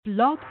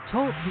Blog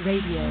Talk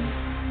Radio.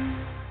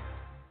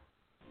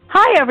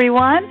 Hi,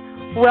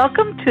 everyone.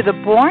 Welcome to the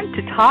Born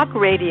to Talk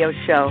radio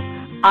show.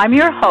 I'm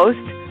your host,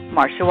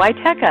 Marcia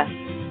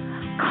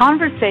Waiteka.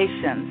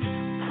 Conversations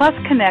plus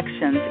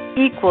connections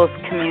equals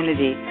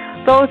community.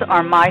 Those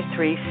are my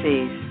 3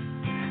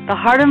 C's. The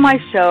heart of my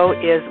show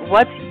is,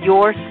 what's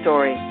your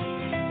story?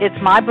 It's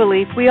my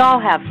belief we all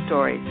have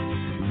stories.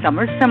 Some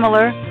are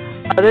similar,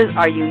 others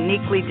are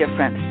uniquely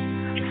different.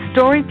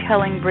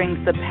 Storytelling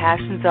brings the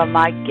passions of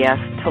my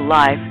guests to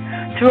life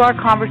through our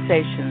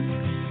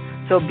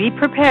conversations. So be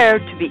prepared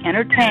to be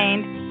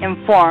entertained,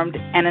 informed,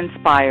 and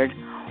inspired.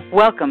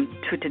 Welcome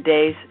to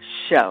today's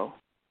show.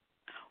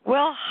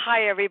 Well,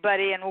 hi,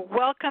 everybody, and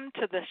welcome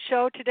to the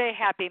show today.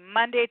 Happy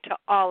Monday to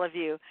all of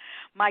you.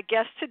 My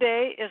guest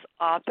today is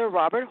author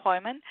Robert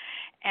Hoyman,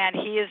 and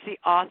he is the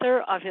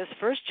author of his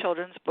first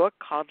children's book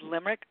called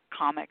Limerick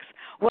Comics.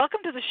 Welcome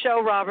to the show,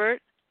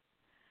 Robert.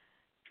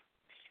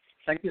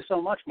 Thank you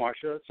so much,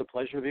 Marcia. It's a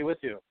pleasure to be with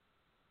you.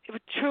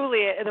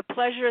 Truly, the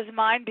pleasure is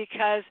mine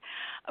because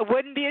it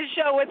wouldn't be a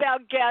show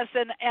without guests,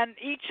 and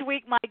each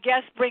week my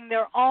guests bring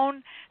their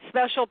own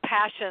special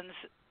passions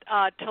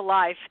to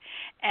life,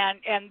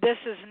 and this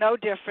is no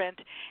different,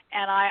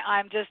 and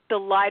I'm just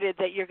delighted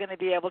that you're going to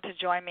be able to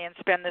join me and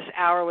spend this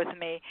hour with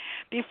me.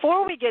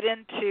 Before we get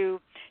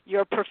into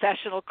your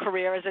professional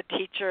career as a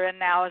teacher and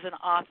now as an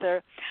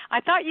author,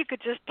 I thought you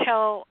could just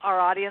tell our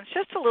audience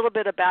just a little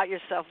bit about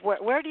yourself.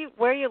 Where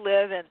you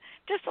live, and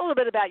just a little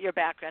bit about your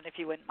background, if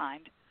you wouldn't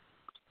mind.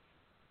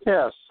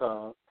 Yes,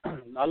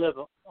 I live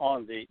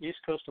on the east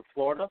coast of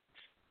Florida,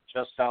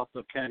 just south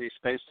of Kennedy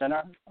Space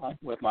Center,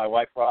 with my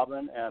wife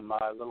Robin and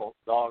my little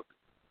dog,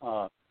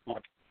 my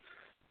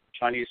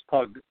Chinese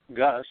pug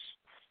Gus.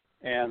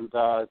 And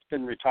it's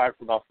been retired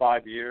for about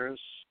 5 years,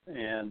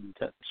 and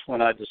that's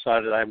when I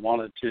decided I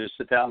wanted to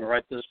sit down and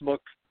write this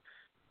book.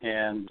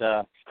 And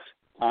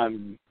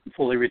I'm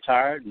fully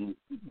retired and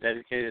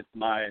dedicated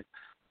my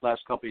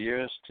last couple of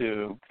years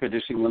to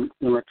producing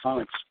Limerick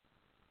Comics.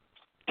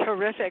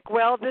 Terrific.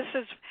 Well, this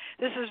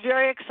is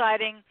very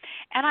exciting.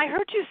 And I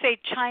heard you say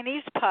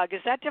Chinese pug. Is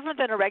that different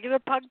than a regular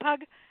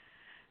pug?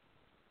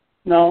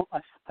 No,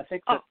 I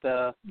think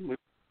that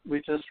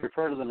we just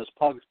refer to them as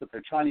pugs, but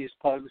they're Chinese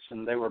pugs,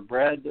 and they were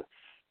bred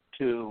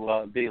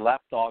to be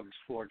lap dogs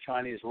for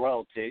Chinese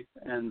royalty,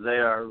 and they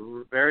are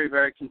very,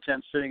 very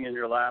content sitting in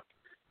your lap,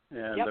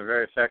 and They're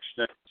very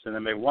affectionate, and they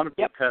make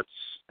wonderful pets,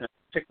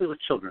 particularly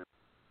with children.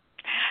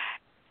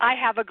 I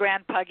have a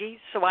grand puggy,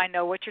 so I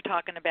know what you're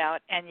talking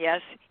about. And,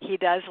 yes, he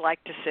does like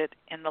to sit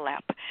in the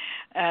lap.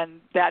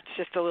 And that's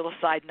just a little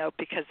side note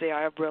because they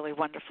are really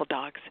wonderful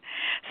dogs.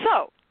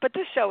 So, but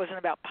this show isn't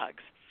about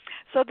pugs.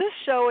 So this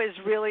show is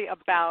really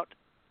about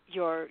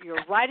your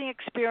writing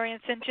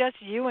experience and just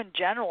you in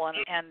general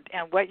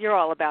and what you're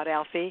all about,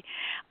 Alfie.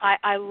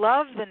 I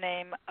love the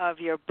name of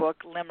your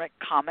book, Limerick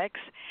Comics.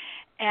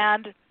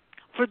 And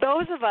for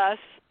those of us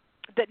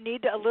that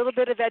need a little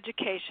bit of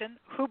education,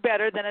 who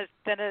better than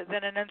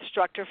an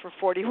instructor for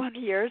 41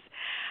 years?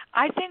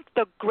 I think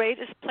the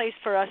greatest place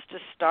for us to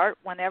start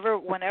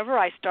whenever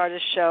I start a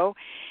show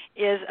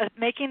is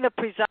making the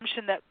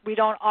presumption that we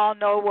don't all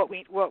know what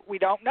we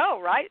don't know,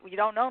 right? We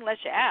don't know unless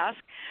you ask.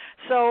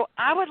 So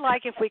I would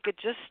like if we could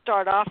just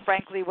start off,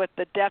 frankly, with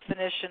the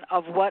definition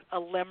of what a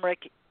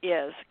limerick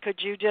is. Could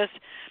you just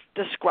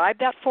describe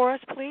that for us,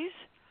 please?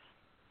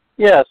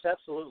 Yes,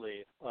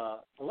 absolutely. A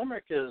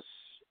limerick is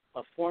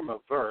a form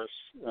of verse,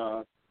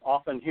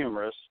 often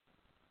humorous,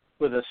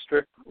 with a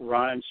strict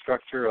rhyme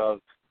structure of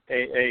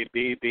A,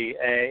 B, B,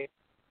 A,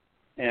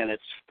 and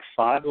it's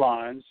 5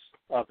 lines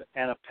of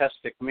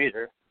anapestic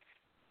meter.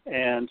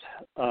 And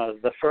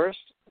the first,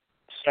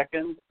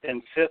 second,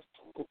 and fifth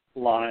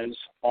lines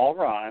all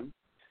rhyme,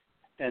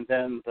 and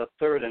then the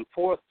third and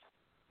fourth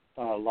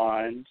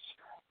lines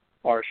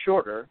are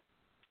shorter,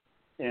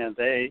 and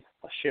they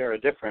share a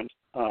different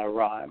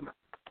rhyme.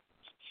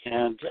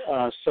 And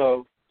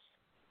so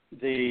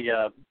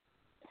the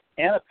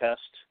anapest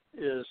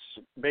is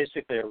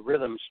basically a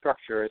rhythm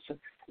structure.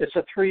 It's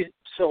a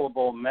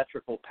 3-syllable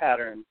metrical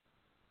pattern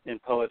in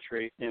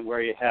poetry, in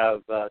where you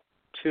have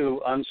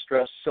 2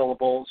 unstressed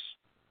syllables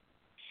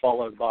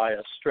followed by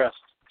a stressed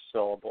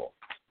syllable.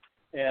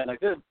 And a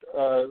good,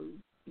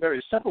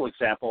 very simple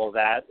example of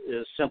that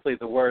is simply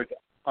the word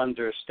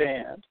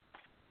understand.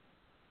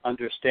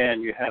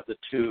 Understand, you have the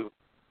 2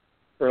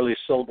 early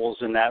syllables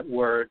in that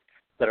word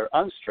that are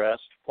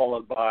unstressed,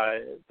 followed by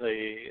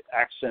the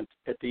accent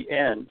at the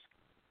end.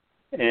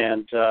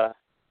 And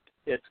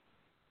it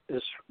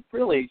is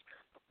really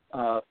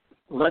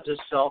lends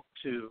itself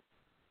to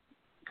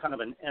kind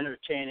of an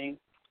entertaining,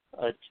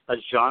 a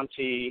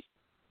jaunty,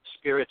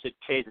 spirited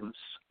cadence.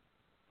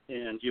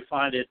 And you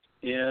find it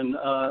in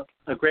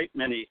a great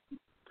many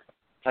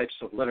types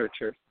of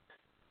literature.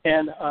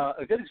 And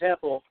a good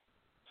example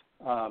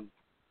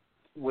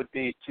would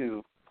be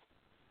to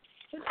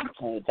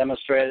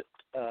demonstrate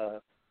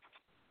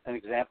an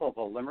example of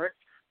a limerick.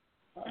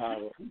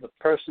 The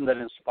person that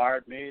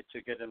inspired me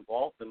to get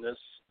involved in this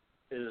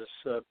is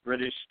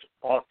British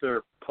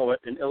author, poet,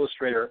 and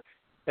illustrator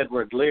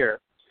Edward Lear.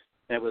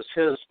 It was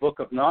his book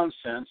of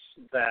nonsense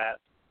that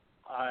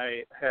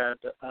I had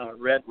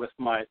read with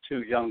my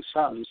two young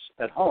sons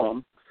at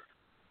home,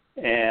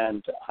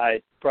 and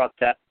I brought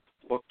that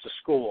book to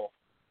school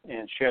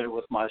and shared it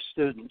with my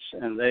students,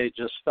 and they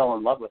just fell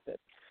in love with it.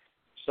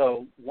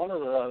 So one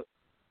of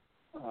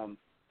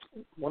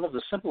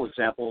the simple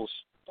examples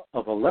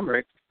of a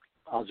limerick,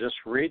 I'll just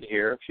read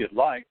here if you'd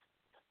like.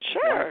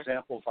 Sure.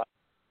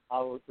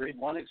 I'll read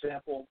one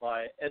example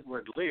by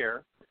Edward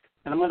Lear,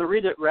 and I'm going to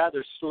read it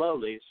rather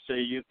slowly so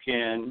you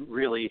can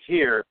really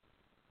hear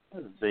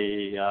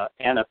the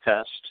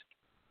anapest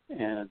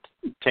and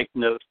take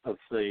note of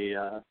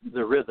the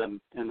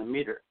rhythm and the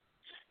meter.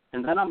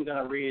 And then I'm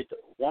going to read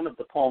one of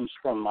the poems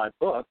from my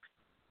book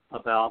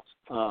about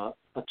a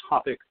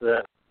topic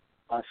that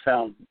I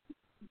found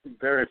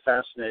very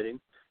fascinating,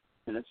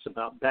 and it's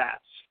about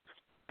bats.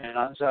 And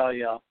as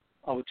I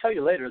will tell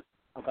you later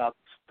about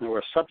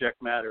the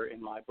subject matter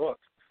in my book.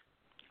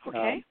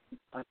 Okay.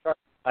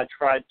 I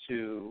tried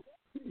to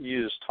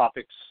use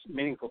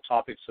meaningful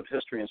topics of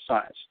history and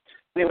science.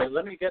 Anyway,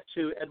 let me get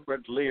to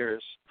Edward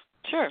Lear's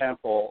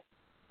sample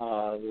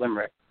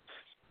limerick.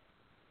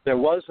 There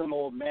was an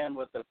old man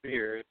with a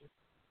beard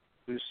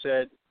who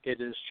said, "It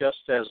is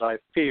just as I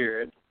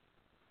feared.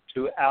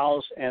 2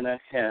 owls and a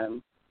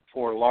hen,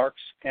 4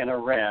 larks and a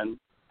wren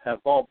have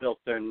all built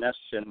their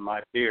nests in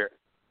my beard."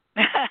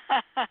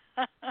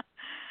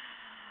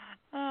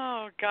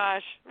 Oh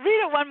gosh,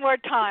 read it one more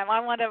time. I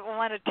want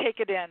to take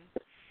it in.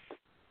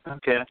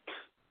 Okay.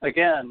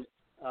 Again,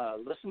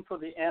 listen for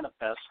the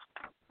anapest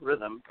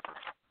rhythm,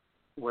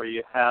 where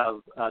you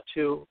have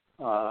two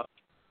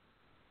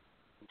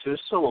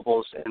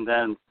syllables, and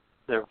then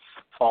they're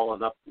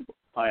followed up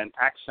by an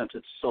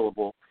accented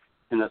syllable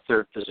in the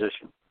third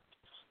position.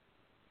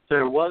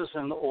 There was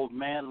an old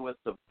man with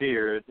a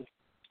beard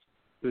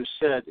who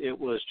said, "It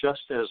was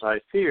just as I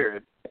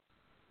feared.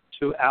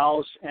 2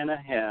 owls and a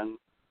hen,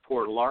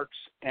 4 larks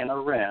and a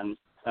wren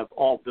have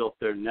all built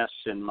their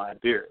nests in my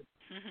beard."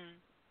 Mm-hmm.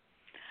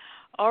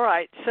 All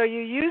right. So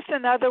you used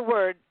another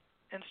word,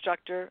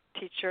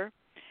 teacher,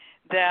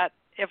 that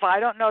if I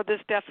don't know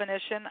this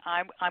definition,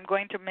 I'm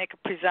going to make a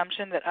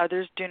presumption that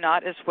others do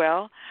not as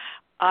well.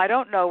 I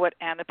don't know what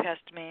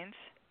anapest means.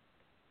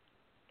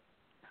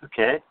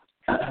 Okay.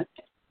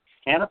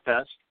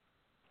 Anapest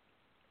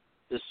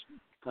is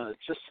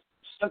just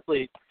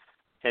simply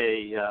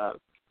a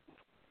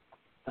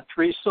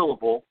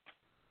 3-syllable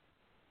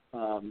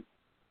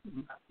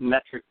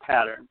metric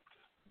pattern.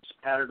 It's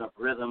a pattern of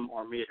rhythm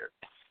or meter,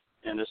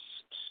 and it's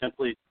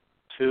simply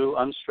 2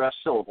 unstressed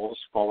syllables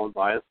followed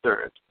by a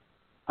third.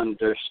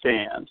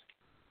 Understand.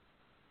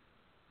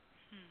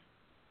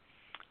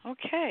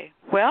 Okay.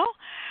 Well,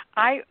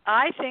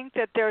 I think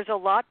that there's a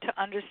lot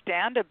to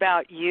understand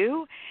about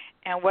you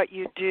and what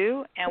you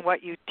do and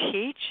what you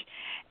teach,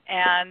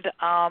 and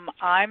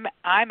I'm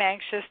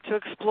anxious to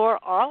explore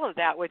all of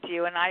that with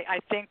you. And I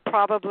think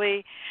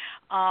probably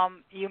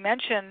you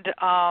mentioned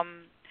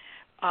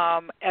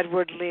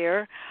Edward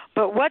Lear,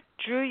 but what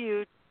drew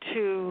you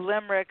to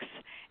limericks,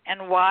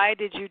 and why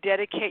did you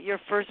dedicate your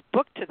first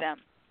book to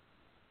them?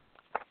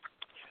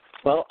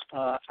 Well,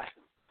 I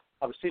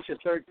was teaching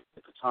third grade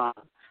at the time,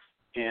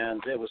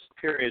 and it was a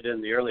period in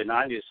the early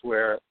 90s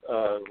where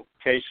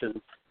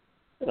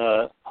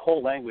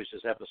whole language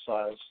is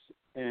emphasized,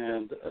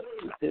 and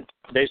it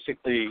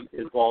basically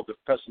involved the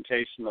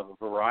presentation of a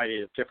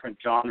variety of different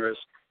genres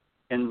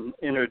and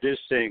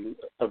introducing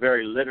a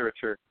very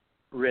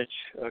literature-rich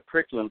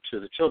curriculum to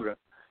the children.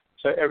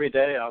 So every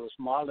day I was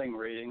modeling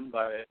reading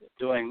by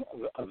doing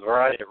a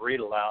variety of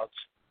read-alouds,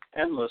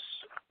 endless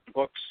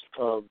books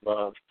of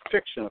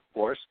fiction, of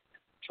course,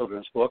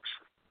 children's books,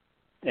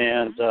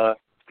 and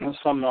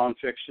some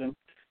nonfiction,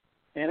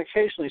 and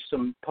occasionally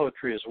some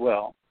poetry as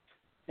well.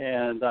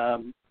 And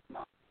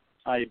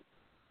I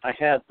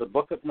had the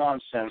Book of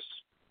Nonsense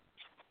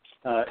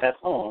at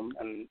home,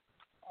 and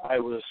I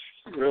was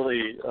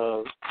really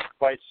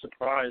quite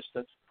surprised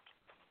at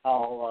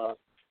how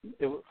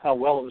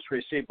well it was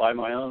received by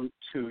my own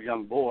 2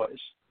 young boys.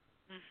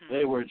 Mm-hmm.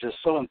 They were just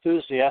so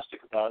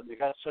enthusiastic about it. They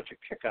got such a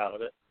kick out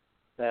of it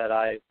that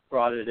I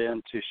brought it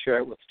in to share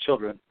it with the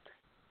children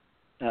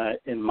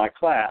in my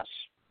class.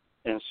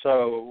 And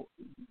so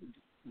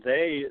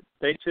they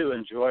too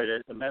enjoyed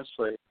it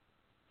immensely.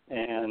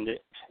 And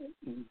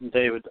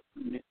they would,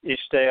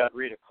 each day I'd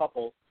read a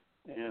couple,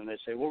 and they'd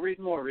say, "Well, read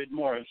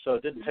more. And so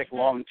it didn't take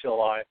long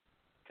until I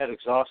had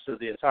exhausted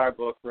the entire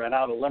book, ran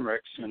out of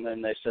limericks, and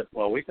then they said,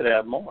 "Well, we could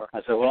add more."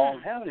 I said, "Well, I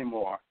don't have any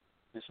more."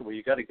 They said, "Well,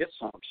 you got to get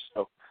some."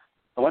 So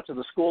I went to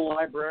the school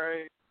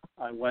library,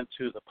 I went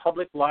to the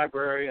public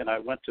library, and I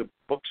went to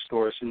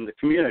bookstores in the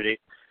community,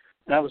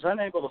 and I was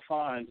unable to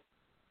find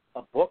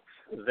a book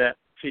that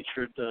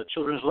featured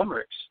children's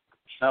limericks.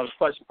 And I was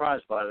quite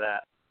surprised by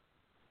that.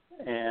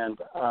 And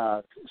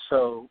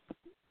so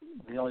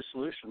the only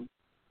solution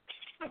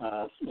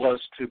was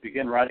to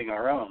begin writing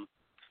our own,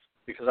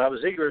 because I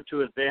was eager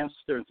to advance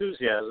their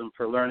enthusiasm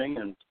for learning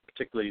and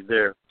particularly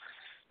their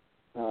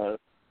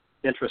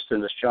interest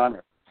in this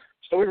genre.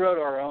 So we wrote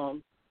our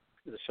own,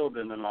 the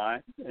children and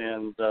I,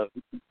 and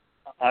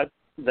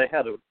they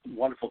had a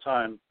wonderful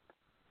time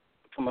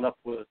coming up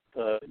with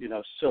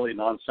silly,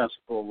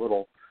 nonsensical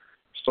little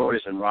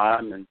stories in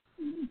rhyme, and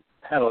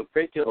had a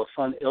great deal of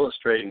fun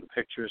illustrating the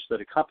pictures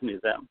that accompany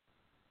them.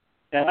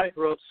 And I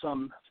wrote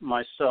some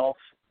myself,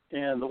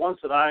 and the ones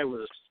that I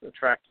was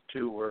attracted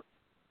to were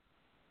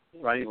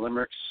writing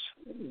limericks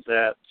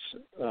that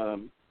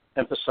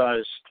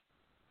emphasized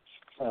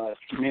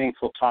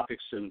meaningful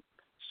topics in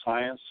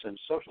science and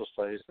social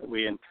studies that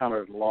we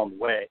encountered along the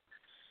way.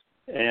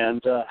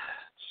 And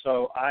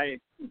so I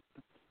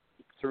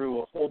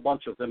threw a whole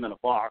bunch of them in a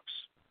box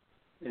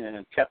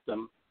and kept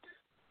them,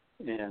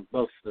 and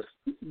both the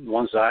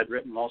ones that I'd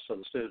written and also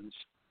the students,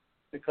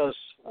 because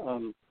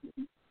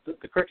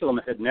the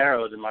curriculum had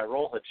narrowed and my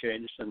role had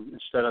changed, and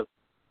instead of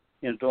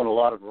doing a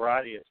lot of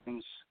variety of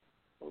things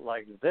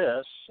like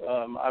this,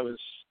 I was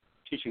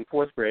teaching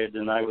fourth grade,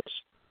 and I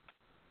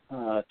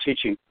was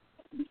teaching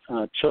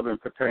children,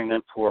 preparing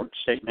them for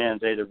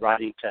state-mandated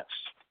writing tests.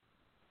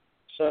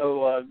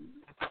 So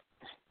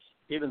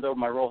even though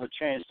my role had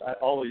changed, I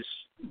always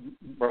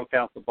broke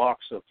out the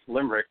box of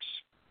limericks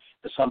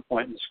at some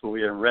point in the school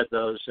year and read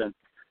those, and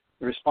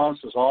the response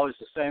was always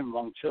the same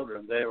among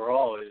children. They were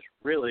always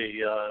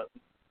really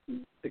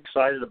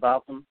excited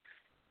about them.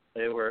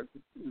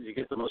 You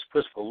get the most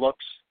quizzical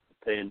looks.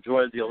 They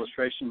enjoyed the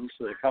illustrations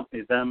that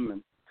accompanied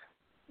them,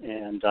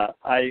 and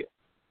I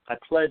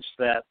pledged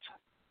that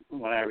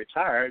when I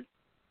retired,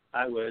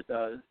 I would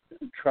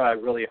try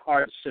really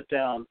hard to sit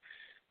down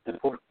and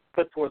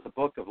put forth a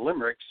book of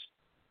limericks,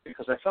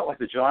 because I felt like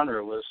the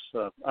genre was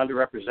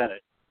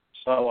underrepresented.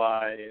 So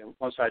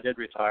once I did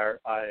retire,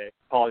 I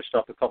polished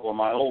up a couple of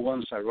my old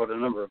ones. I wrote a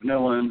number of new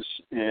ones,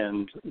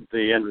 and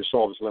the end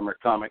result is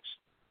limerick comics.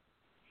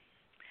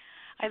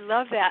 I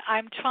love that.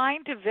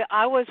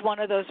 I was one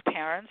of those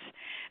parents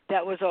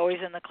that was always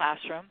in the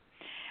classroom,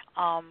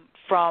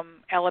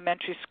 from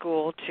elementary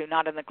school to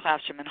not in the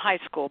classroom in high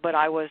school, but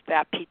I was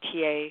that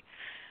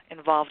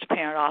PTA-involved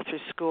parent all through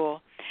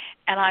school.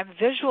 And I'm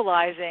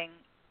visualizing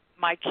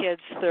my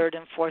kids' third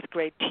and fourth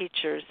grade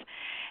teachers,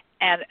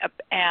 and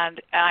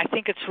I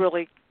think it's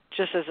really,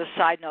 just as a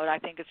side note, I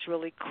think it's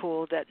really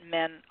cool that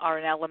men are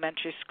in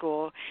elementary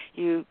school.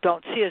 You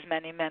don't see as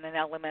many men in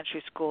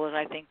elementary school as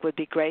I think would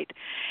be great.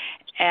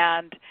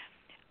 And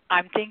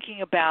I'm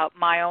thinking about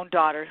my own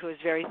daughter, who is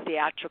very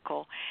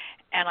theatrical,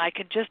 and I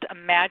can just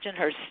imagine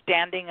her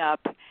standing up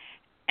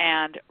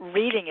and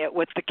reading it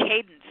with the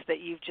cadence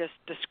that you've just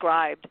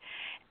described,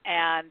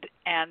 and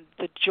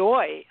the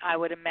joy, I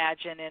would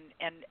imagine,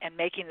 in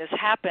making this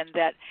happen.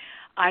 That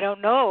I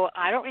don't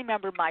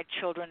remember my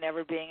children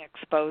ever being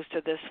exposed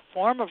to this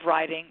form of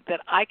writing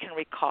that I can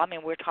recall. I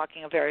mean, we're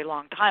talking a very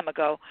long time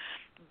ago,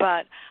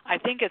 but I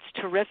think it's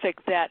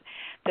terrific that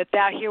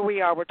here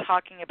we are, we're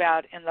talking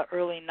about in the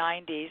early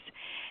 90s,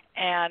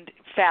 and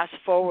fast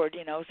forward,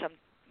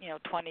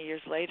 20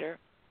 years later,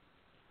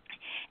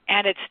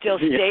 and it still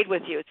stayed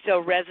with you. It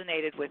still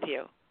resonated with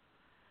you.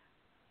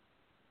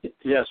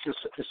 Yes,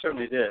 it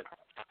certainly did.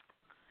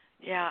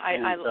 Yeah,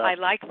 I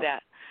like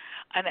that.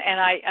 And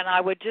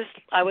I would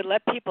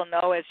let people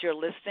know, as you're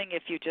listening,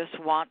 if you just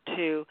want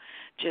to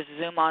just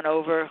zoom on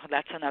over,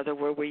 that's another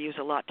word we use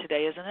a lot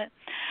today, isn't it?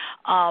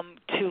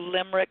 To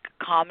Limerick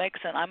Comics,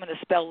 and I'm going to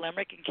spell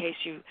Limerick in case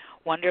you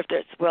wonder if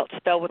it's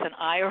spelled with an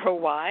I or a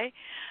Y.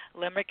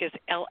 Limerick is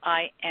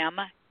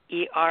LIMERICK,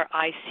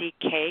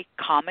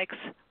 comics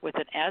with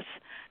an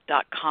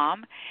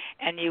S.com,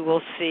 and you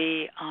will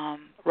see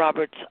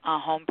Robert's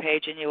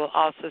homepage, and you will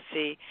also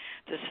see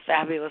this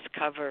fabulous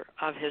cover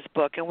of his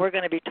book. And we're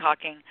going to be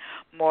talking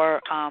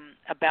more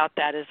about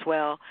that as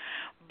well.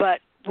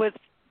 But with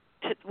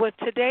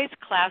today's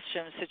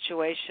classroom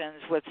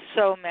situations, with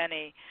so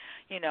many,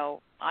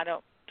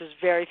 there's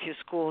very few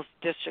school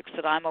districts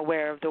that I'm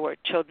aware of where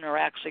children are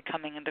actually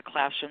coming into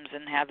classrooms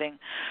and having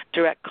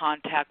direct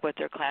contact with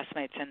their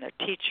classmates and their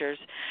teachers.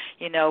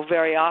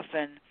 Very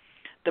often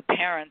the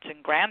parents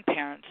and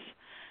grandparents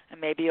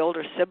and maybe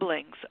older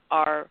siblings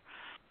are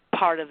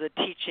part of the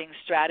teaching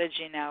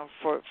strategy now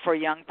for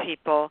young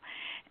people.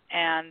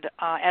 And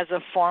as a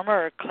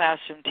former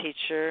classroom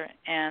teacher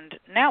and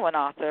now an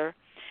author,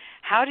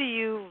 how do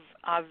you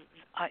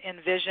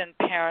envision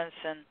parents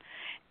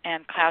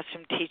and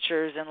classroom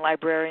teachers and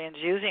librarians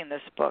using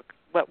this book?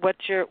 What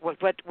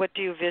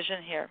do you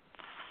vision here?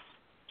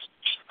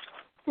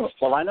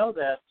 Well, I know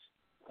that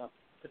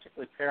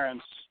particularly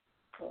parents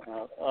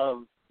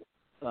of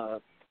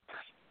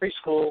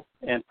preschool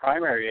and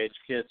primary age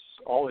kids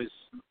always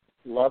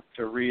love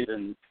to read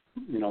and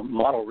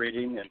model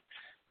reading and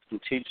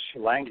teach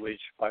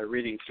language by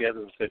reading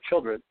together with their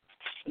children.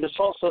 And it's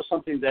also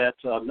something that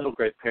middle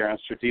grade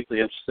parents are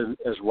deeply interested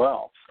in as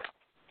well.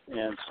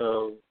 And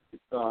so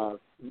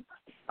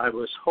I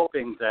was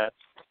hoping that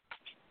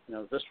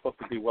this book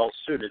would be well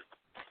suited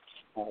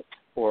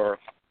for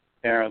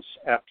parents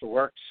after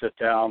work to sit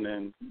down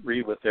and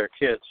read with their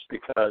kids,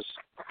 because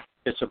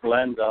it's a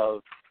blend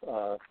of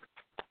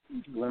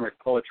limerick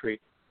poetry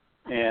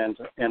and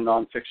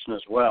nonfiction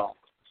as well.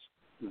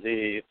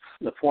 The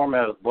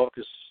format of the book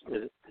is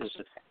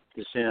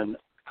in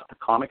a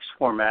comics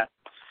format,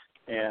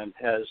 and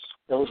has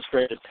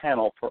illustrated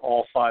panel for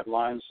all 5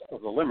 lines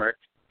of the limerick,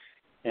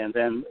 and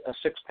then a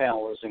 6th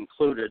panel is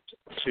included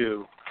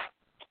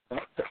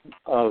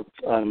of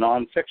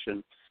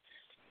nonfiction,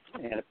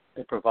 and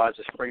it provides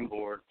a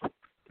springboard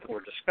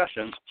for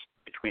discussion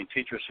between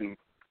teachers and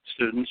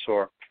students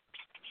or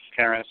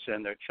parents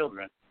and their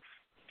children.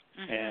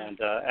 Mm-hmm. And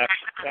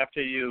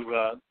after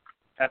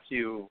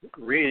you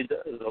read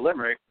the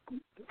limerick,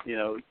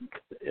 the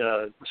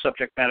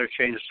subject matter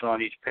changes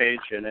on each page,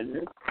 and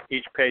then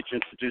each page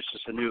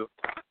introduces a new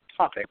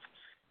topic.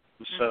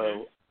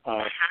 So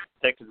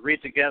they can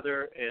read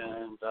together,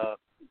 and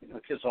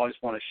kids always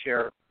want to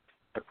share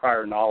their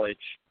prior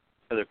knowledge,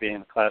 whether it be in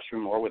the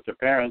classroom or with their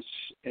parents.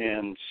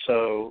 And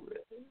so,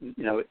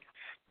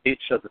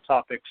 each of the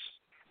topics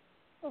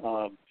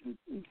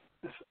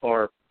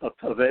are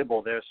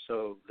available there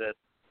so that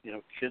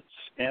kids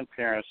and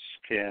parents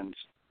can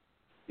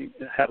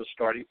have a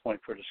starting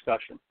point for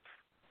discussion.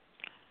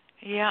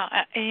 Yeah,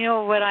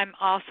 and what I'm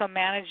also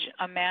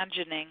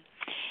imagining,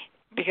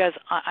 because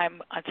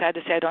I'm sad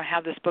to say I don't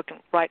have this book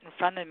right in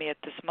front of me at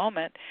this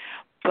moment,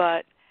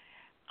 but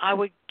I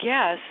would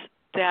guess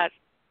that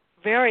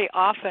very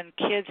often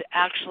kids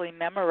actually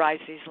memorize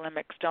these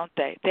limericks, don't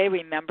they? They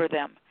remember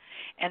them,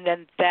 and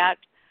then that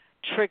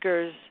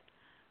triggers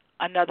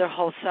another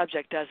whole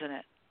subject, doesn't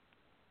it?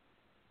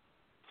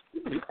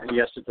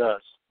 Yes, it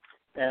does.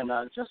 And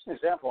just an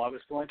example, I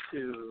was going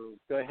to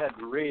go ahead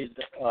and read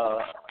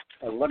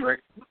a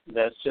limerick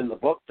that's in the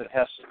book that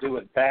has to do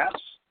with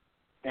bats,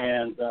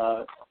 and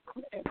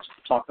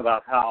talk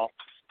about how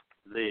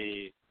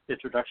the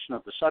introduction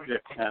of the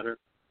subject matter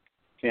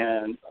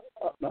can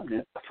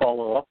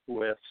follow up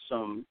with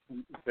some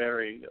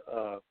very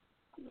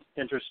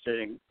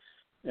interesting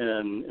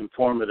and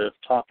informative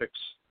topics.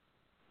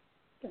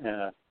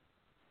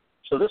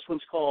 So this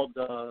one's called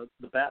The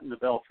Bat in the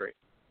Belfry.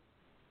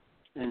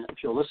 And if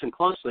you'll listen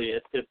closely,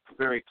 it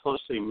very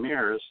closely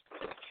mirrors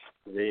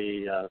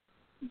the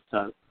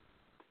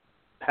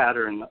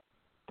pattern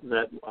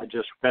that I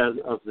just read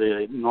of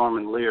the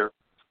Norman Lear.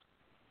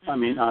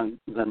 The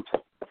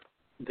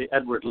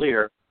Edward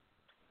Lear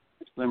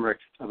limerick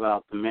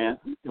about the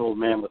old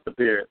man with the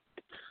beard.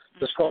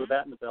 It's called A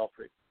Bat in the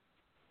Belfry.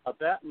 A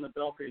bat in the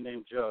belfry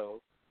named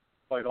Joe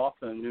quite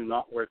often knew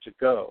not where to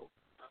go.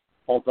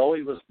 Although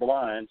he was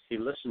blind, he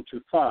listened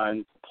to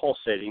find the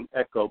pulsating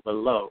echo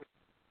below.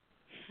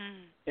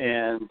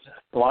 And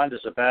blind as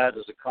a bat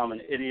is a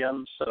common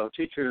idiom, so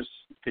teachers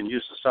can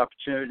use this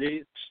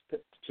opportunity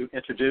to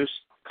introduce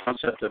the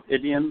concept of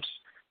idioms,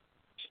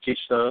 to teach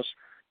those,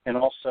 and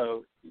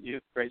also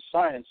use great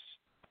science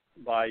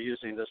by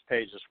using this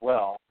page as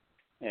well,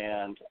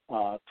 and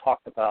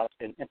talk about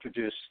and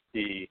introduce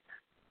the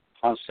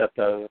concept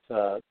of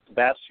the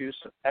bat's use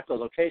of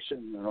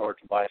echolocation in order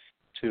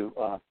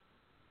to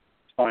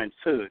find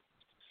food.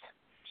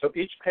 So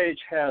each page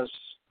has,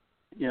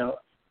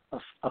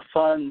 a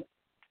fun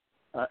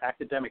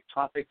academic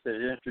topic that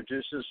it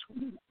introduces,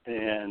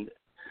 and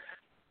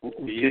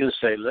we use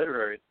a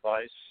literary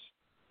device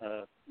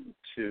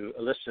to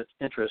elicit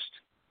interest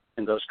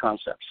in those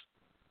concepts.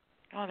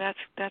 Oh,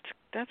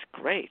 that's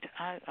great.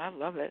 I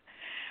love it.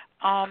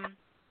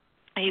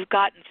 You've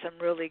gotten some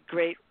really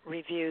great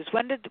reviews.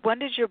 When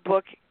did your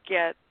book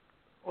get?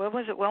 When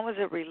was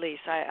it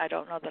released? I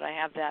don't know that I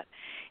have that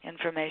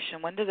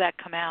information. When did that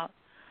come out?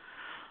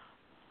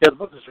 Yeah, the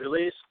book was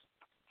released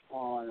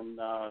on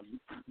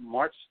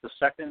March the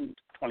 2nd,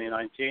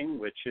 2019,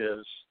 which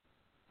is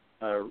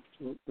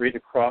Read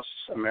Across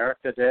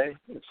America Day.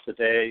 It's the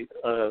day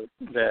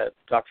that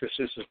Dr.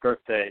 Seuss's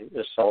birthday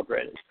is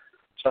celebrated.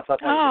 So I thought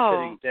that was a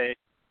fitting day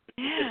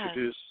to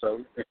introduce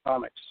the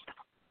comics.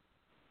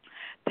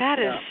 That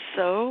is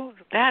so.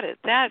 That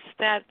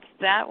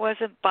was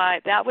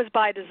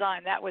by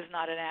design. That was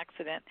not an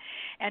accident.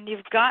 And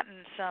you've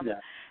gotten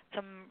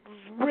some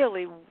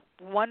really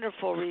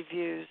wonderful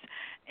reviews.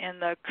 In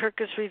the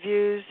Kirkus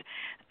reviews,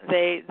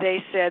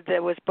 they said that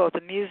it was both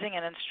amusing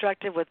and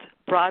instructive with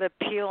broad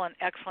appeal and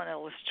excellent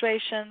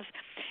illustrations.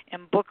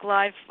 In Book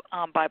Life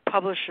by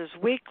Publishers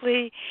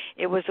Weekly,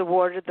 it was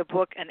awarded the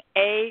book an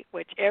A,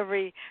 which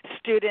every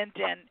student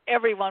and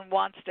everyone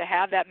wants to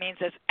have. That means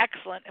it's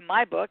excellent in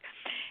my book,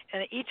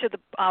 in each of the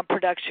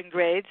production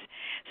grades.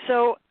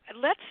 So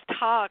let's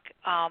talk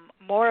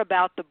more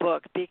about the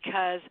book,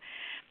 because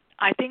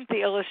I think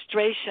the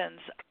illustrations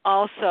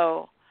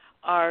also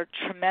are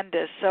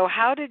tremendous. So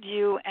how did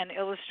you and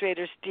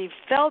illustrator Steve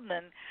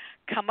Feldman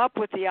come up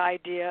with the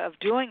idea of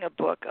doing a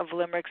book of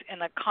limericks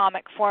in a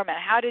comic format?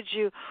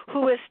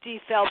 Who is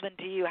Steve Feldman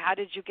to you? How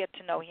did you get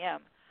to know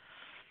him?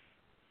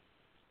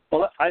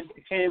 Well, I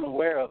became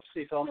aware of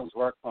Steve Feldman's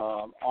work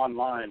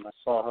online. I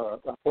saw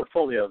a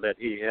portfolio that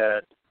he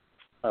had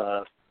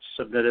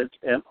submitted,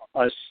 and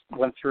I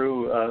went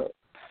through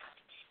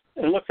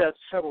and looked at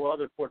several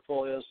other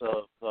portfolios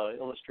of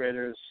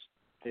illustrators,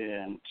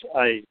 and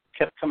I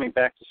kept coming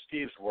back to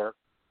Steve's work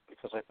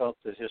because I felt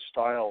that his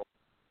style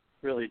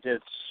really did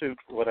suit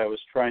what I was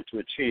trying to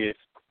achieve,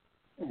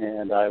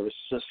 and I was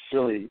just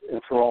really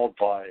enthralled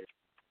by,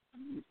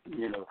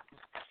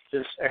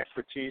 his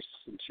expertise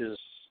and his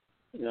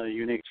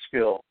unique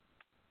skill.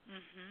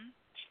 Mm-hmm.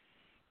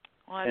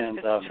 Well,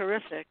 it's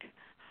terrific.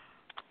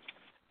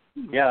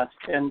 Yeah,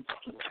 and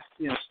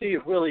Steve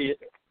really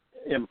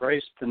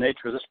embraced the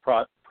nature of this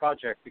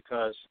project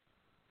because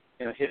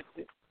he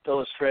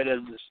illustrated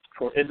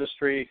for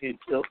industry.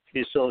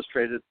 He's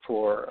illustrated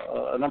for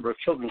a number of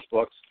children's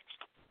books,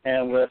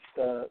 and with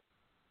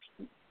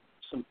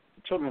some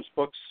children's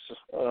books,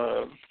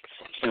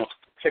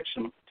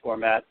 fiction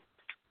format.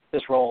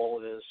 His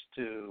role is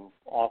to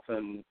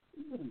often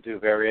do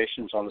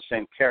variations on the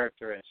same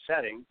character and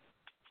setting.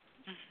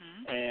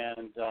 Mm-hmm.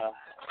 And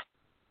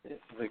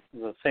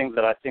the thing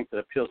that I think that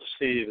appealed to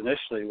Steve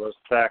initially was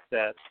the fact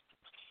that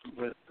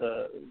with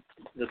the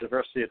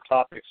diversity of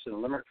topics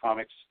in Limerick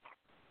comics,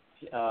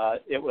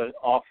 it would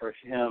offer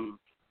him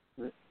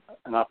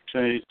an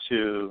opportunity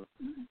to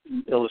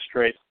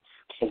illustrate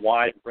a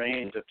wide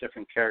range of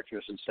different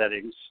characters and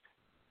settings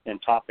and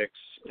topics,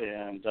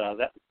 and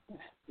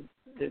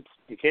it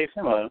gave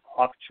him an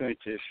opportunity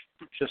to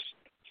just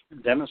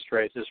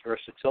demonstrate his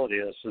versatility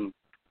as an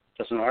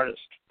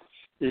artist.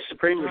 He's a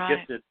supremely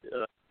gifted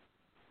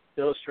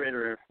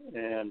illustrator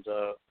and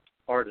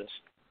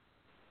artist.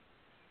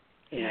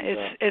 And,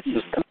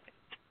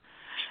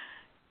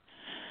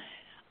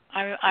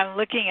 I'm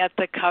looking at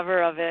the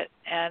cover of it,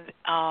 and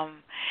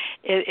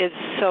it is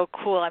so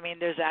cool. I mean,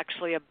 there's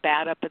actually a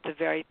bat up at the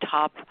very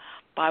top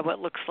by what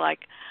looks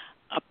like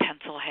a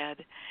pencil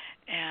head,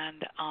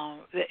 and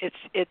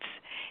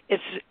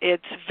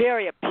it's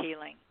very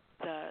appealing.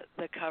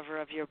 The cover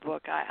of your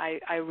book,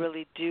 I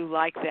really do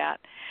like that.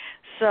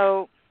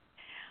 So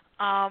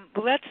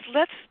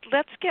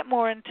let's get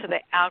more into the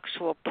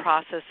actual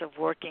process of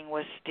working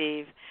with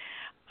Steve.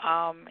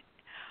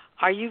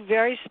 Are you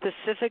very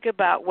specific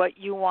about what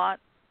you want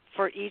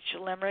for each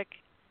limerick?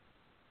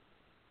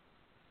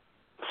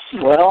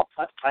 Well,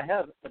 I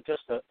have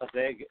just a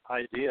vague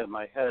idea in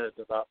my head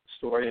about the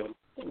story and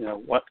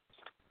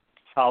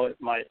how it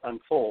might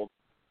unfold,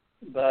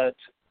 but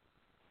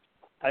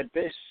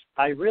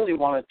I really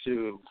wanted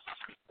to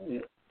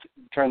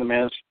turn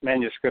the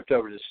manuscript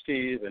over to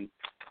Steve, and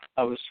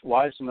I was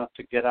wise enough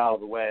to get out of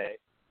the way.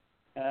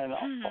 And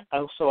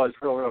also, I was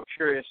real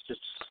curious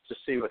just to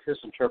see what his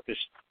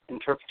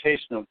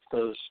interpretation of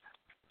those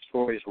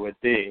stories would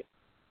be.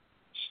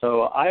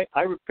 So I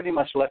pretty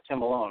much left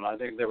him alone. I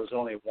think there was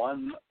only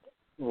one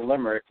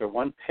limerick or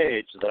one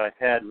page that I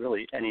had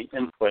really any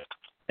input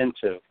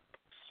into.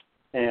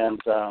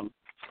 And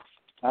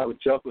I would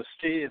joke with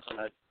Steve, and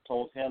I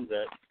told him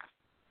that,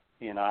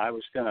 I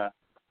was going to,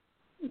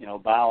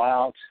 bow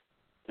out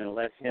and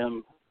let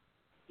him,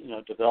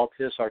 develop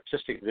his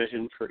artistic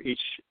vision for each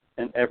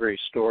and every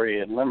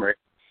story in limerick.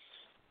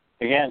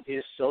 Again,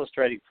 he's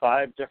illustrating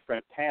 5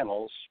 different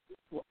panels,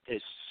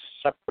 a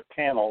separate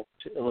panel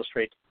to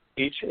illustrate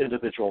each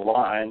individual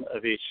line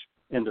of each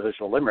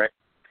individual limerick.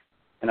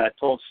 And I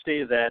told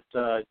Steve that,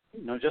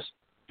 just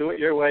do it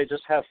your way,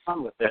 just have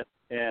fun with it,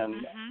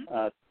 and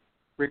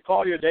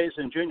recall your days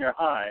in junior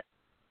high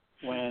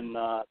when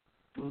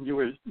you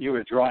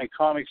were drawing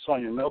comics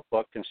on your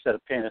notebook instead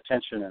of paying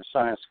attention in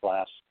science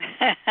class.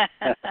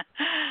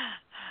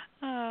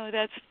 Oh,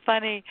 that's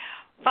funny.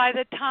 By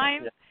the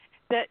time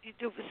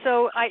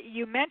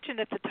you mentioned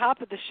at the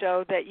top of the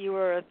show that you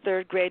were a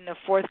 3rd grade and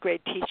a 4th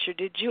grade teacher.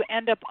 Did you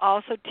end up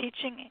also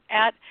teaching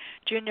at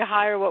junior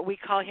high, or what we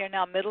call here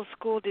now middle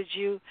school? Did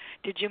you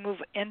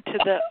move into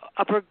the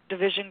upper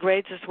division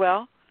grades as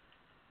well?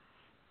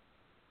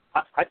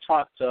 I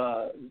taught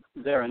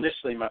there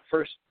initially. In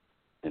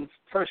the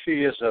first few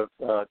years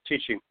of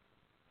teaching,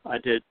 I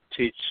did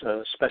teach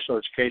special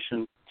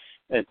education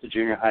at the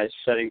junior high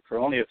setting for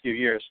only a few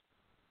years,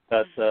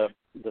 but the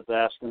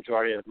vast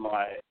majority of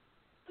my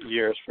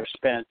years were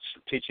spent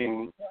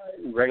teaching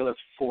regular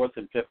 4th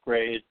and 5th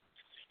grade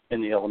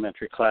in the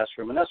elementary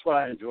classroom, and that's what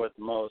I enjoyed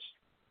the most.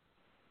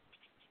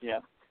 Yeah,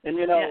 and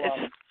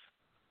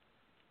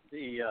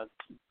the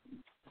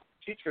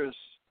teachers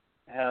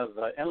have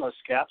endless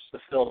gaps to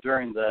fill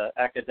during the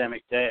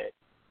academic day.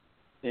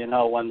 When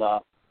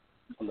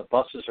the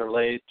buses are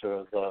late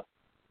or the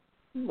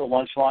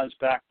lunch line's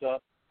backed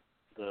up,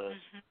 the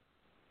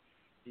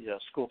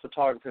school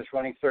photographer's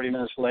running 30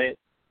 minutes late,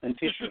 and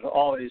teachers are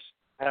always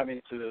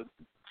having to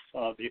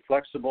be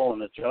flexible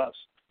and adjust.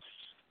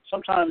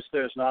 Sometimes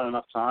there's not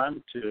enough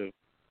time to,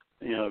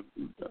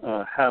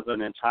 have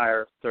an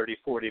entire 30,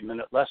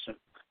 40-minute lesson.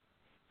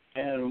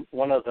 And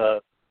one of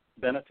the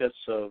benefits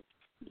of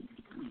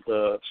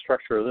the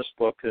structure of this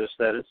book is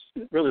that it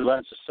really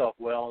lends itself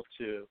well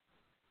to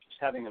just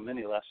having a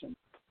mini lesson.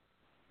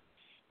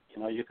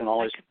 You can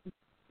always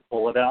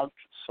pull it out,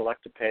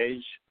 select a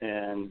page,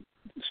 and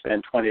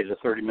spend 20 to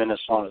 30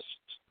 minutes on an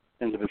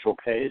individual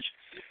page,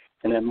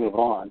 and then move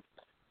on.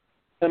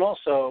 And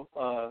also,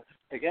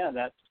 again,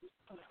 that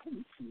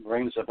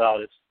brings about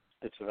its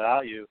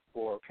value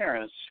for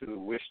parents who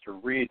wish to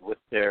read with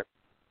their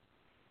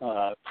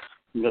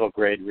middle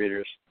grade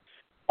readers.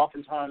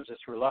 Oftentimes,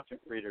 it's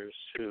reluctant readers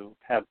who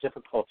have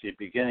difficulty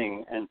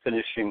beginning and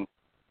finishing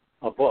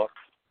a book.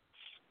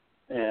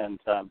 And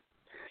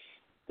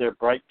they're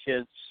bright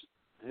kids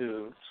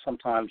who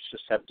sometimes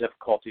just have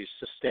difficulty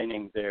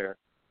sustaining their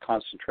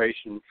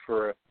concentration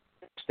for an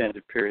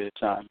extended period of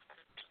time.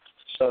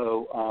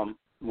 So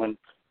when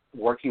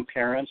working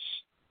parents,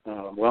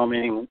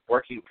 well-meaning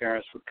working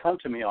parents would come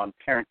to me on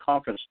parent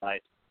conference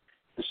night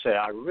and say,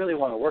 I really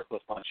want to work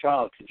with my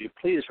child. Could you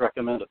please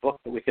recommend a book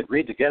that we could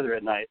read together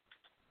at night?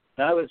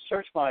 And I would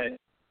search my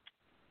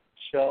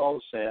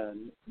shelves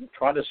and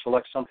try to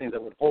select something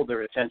that would hold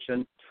their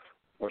attention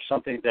or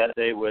something that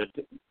they would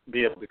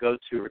be able to go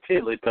to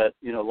repeatedly. But,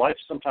 life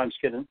sometimes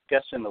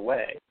gets in the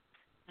way.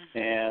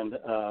 And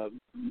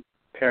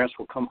parents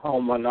will come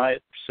home one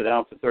night, sit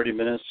down for 30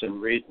 minutes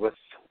and read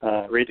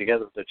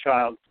together with their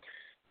child.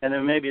 And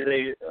then maybe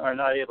they are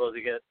not able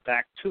to get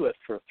back to it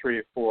for 3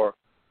 or 4,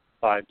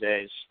 5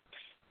 days.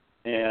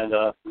 And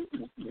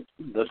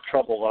the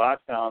trouble that I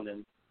found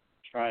in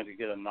trying to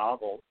get a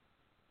novel,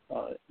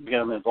 get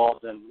them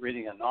involved in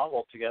reading a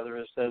novel together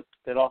is that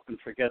they'd often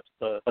forget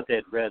what they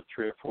had read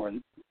 3 or 4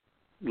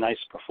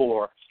 nights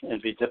before and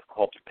it'd be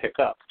difficult to pick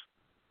up.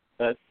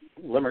 But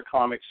Limerick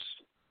Comics,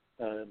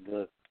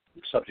 the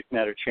subject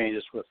matter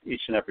changes with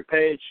each and every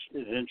page.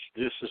 It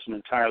introduces an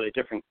entirely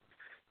different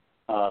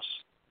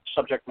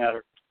subject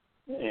matter.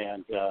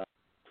 And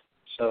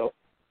so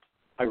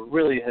I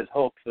really had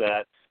hoped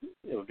that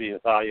it would be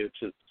of value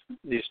to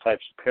these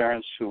types of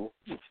parents who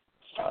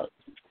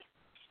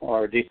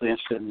are deeply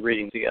interested in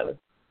reading together.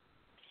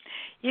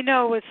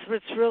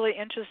 What's really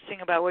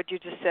interesting about what you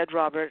just said,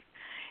 Robert,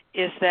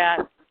 is that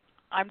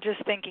I'm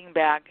just thinking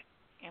back,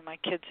 and my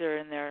kids are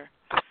in their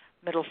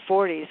middle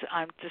 40s.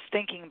 I'm just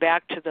thinking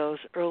back to those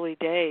early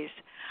days.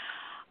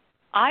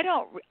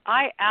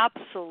 I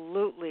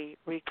absolutely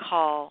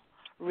recall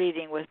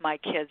reading with my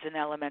kids in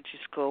elementary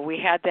school. We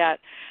had that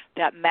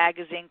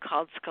magazine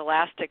called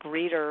Scholastic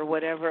Reader or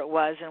whatever it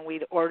was, and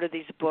we'd order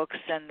these books,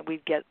 and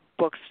we'd get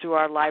books through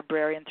our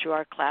library and through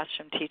our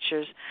classroom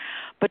teachers.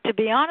 But to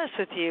be honest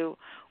with you,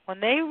 when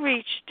they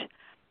reached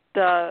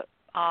the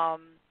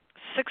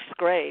 6th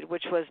grade,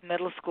 which was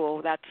middle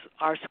school, that's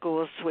our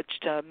school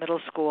switched to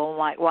middle school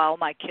while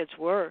my kids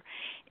were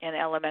in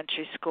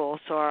elementary school,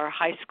 so our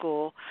high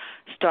school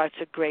starts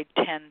at grade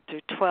 10 through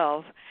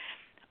 12.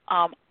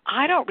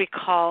 I don't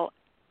recall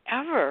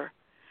ever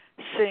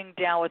sitting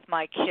down with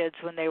my kids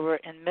when they were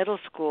in middle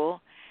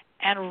school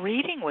and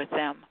reading with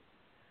them.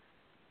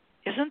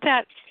 Isn't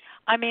that,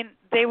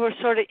 they were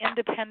sort of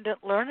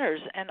independent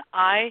learners, and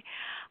I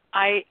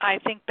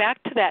think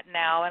back to that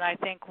now, and I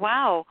think,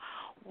 wow,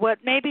 what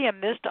maybe a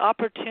missed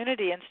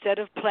opportunity instead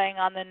of playing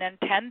on the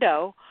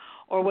Nintendo,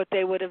 or what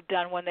they would have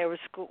done when they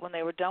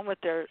were done with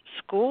their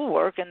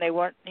schoolwork and they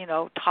weren't,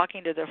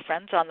 talking to their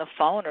friends on the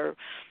phone or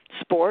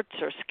sports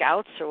or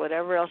scouts or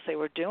whatever else they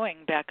were doing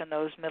back in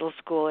those middle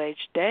school age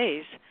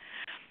days.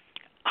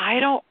 I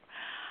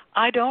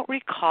don't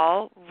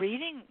recall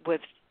reading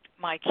with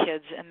my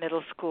kids in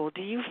middle school.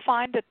 Do you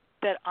find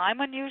that I'm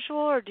unusual,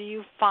 or do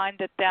you find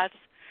that that's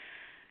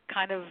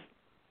kind of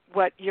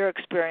what your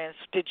experience?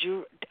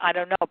 I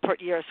don't know,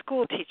 you're a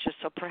school teacher,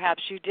 so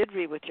perhaps you did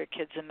read with your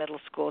kids in middle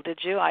school, did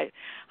you?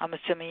 I'm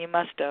assuming you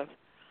must have.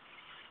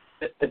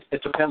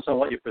 It depends on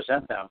what you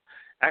present them.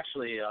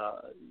 Actually,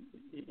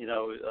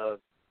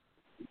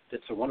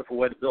 it's a wonderful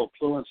way to build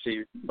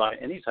fluency by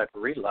any type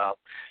of read aloud.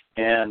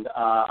 And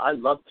I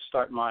love to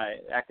start my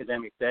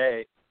academic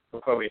day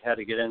before we had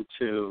to get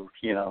into,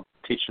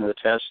 teaching the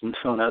test and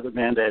doing other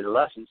mandated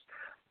lessons.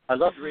 I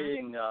loved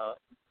reading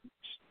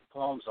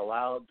poems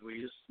aloud.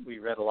 We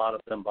read a lot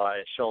of them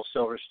by Shel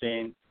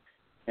Silverstein,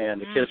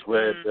 and the kids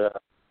would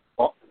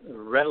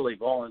readily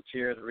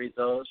volunteer to read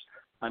those.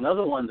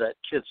 Another one that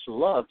kids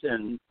loved,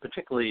 and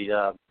particularly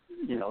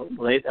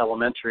late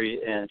elementary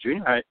and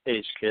junior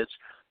age kids,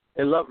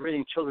 they love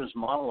reading children's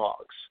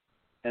monologues.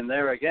 And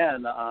there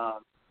again,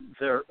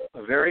 there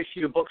are very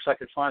few books I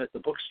could find at the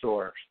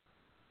bookstores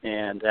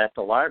and at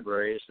the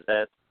libraries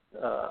that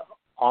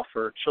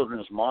offer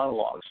children's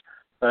monologues.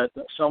 But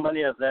so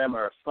many of them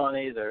are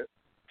funny, they're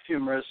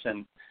humorous,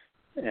 and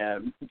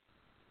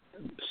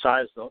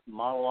besides the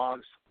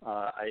monologues,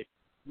 I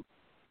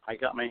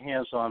got my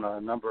hands on a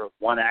number of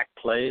one-act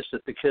plays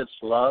that the kids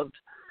loved.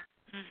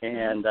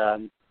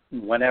 And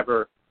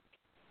whenever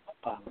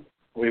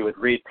we would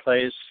read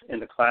plays in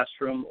the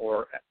classroom,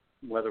 or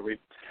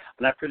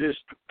and I produced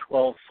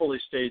 12 fully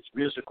staged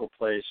musical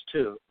plays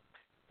too.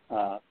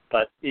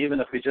 But even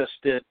if we just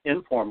did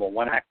informal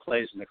one-act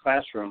plays in the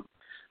classroom,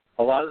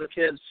 a lot of the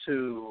kids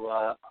who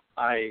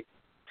I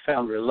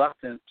found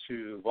reluctant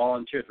to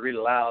volunteer to read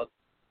aloud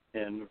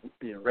in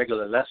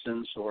regular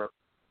lessons, or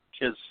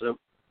kids that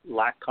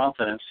lack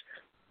confidence,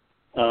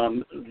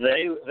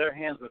 their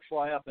hands would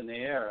fly up in the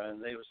air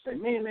and they would say,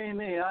 me,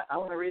 I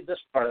want to read this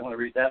part, I want to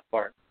read that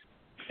part.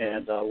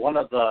 And one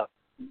of the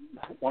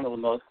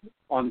most,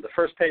 on the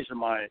first page of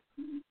my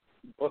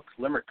book,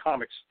 Limerick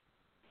Comics,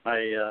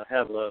 I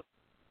have a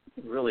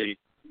really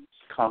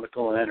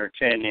comical and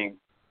entertaining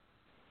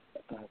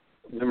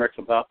limerick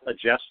about a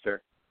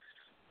jester,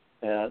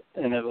 and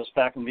it was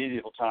back in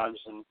medieval times,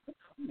 and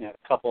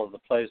a couple of the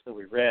plays that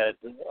we read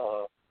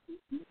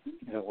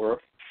were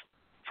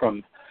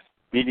from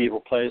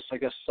medieval plays. I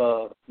guess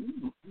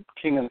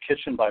King in the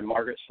Kitchen by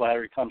Margaret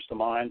Slattery comes to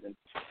mind,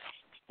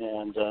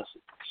 and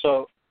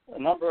so a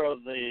number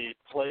of the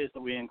plays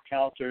that we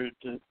encountered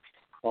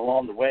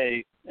along the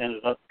way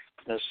ended up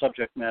as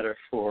subject matter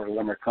for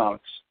Limerick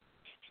Comics,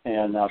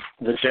 and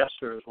The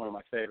Jester is one of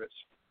my favorites.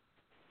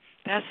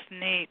 That's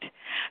neat.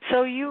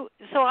 So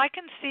I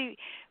can see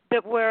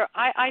that where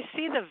I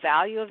see the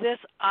value of this.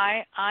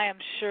 I am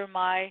sure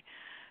my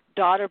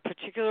daughter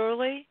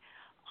particularly,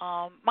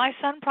 my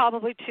son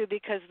probably too,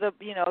 because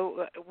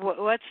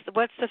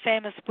what's the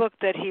famous book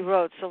that he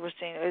wrote,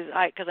 Silverstein?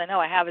 Because I know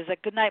I have. Is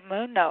that Goodnight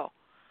Moon? No,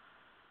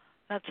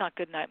 that's not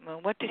Goodnight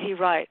Moon. What did he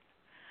write?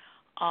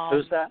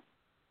 Who's that?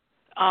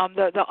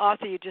 The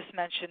author you just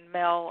mentioned,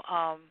 Mel.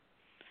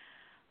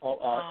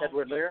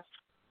 Edward Lear?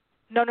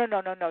 No.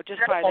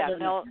 Just prior to that,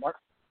 Mel.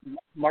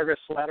 Margaret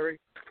Slattery?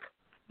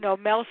 No,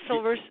 Mel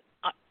Silvers.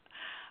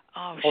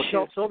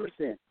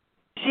 Silverstein.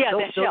 Yeah,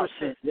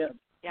 Silverstein. Yeah.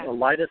 The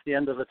Light at the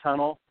End of the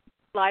Tunnel.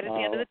 Light at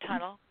the End of the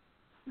Tunnel.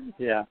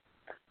 Yeah.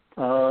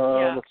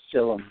 Yeah. Let's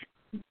still.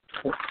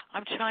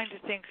 I'm trying to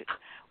think.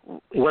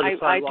 Where the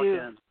Sidewalk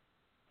Ends.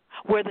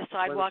 Where the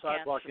Sidewalk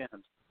Ends.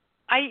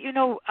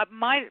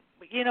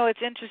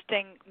 It's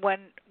interesting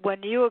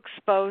when you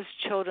expose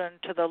children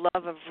to the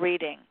love of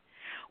reading,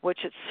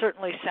 which it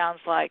certainly sounds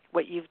like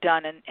what you've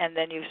done, and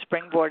then you've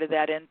springboarded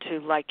that into,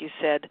 like you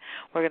said,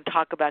 we're going to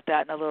talk about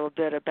that in a little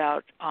bit,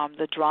 about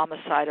the drama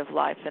side of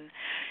life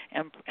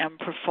and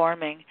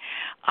performing.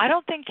 I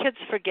don't think kids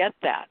forget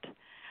that.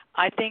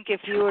 I think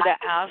if you were to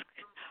ask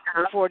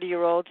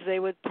 40-year-olds, they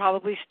would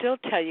probably still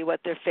tell you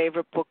what their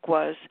favorite book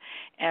was,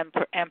 and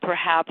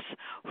perhaps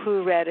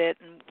who read it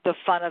and the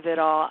fun of it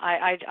all.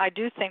 I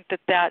do think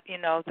that's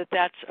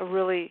a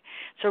really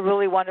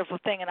wonderful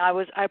thing, and I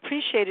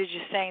appreciated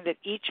you saying that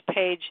each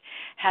page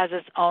has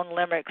its own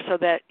limerick, so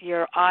that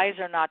your eyes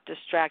are not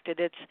distracted.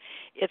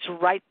 It's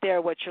right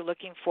there what you're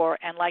looking for,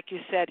 and like you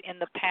said, in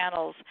the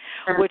panels,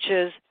 which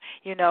is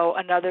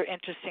another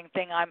interesting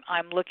thing.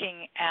 I'm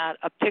looking at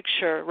a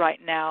picture right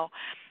now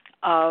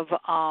of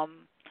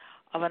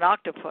an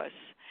octopus,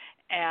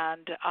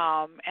 and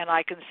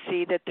I can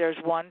see that there's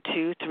 1,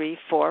 2, 3,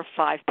 4,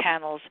 5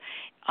 panels,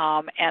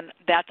 and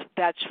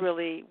that's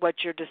really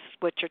what you're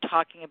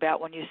talking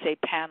about when you say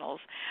panels,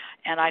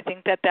 and I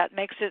think that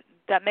makes it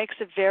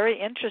very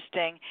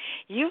interesting.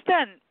 You've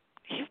been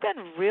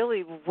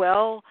really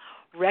well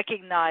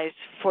recognized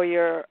for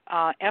your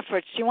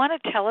efforts. Do you want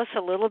to tell us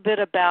a little bit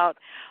about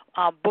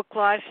Book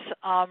Life's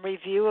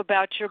review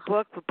about your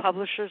book, the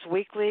Publishers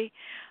Weekly?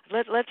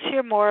 Let's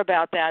hear more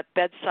about that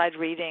bedside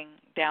reading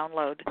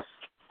download.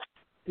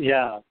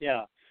 Yeah.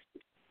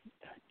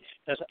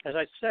 As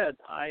I said,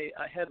 I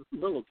had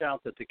little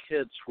doubt that the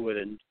kids would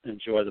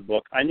enjoy the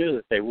book. I knew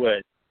that they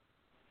would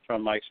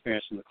from my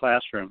experience in the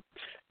classroom.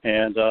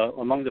 And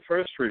among the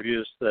first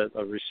reviews that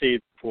I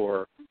received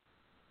for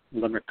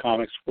Limerick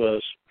Comics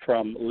was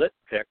from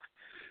LitPick,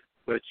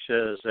 which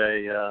is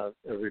a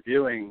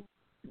reviewing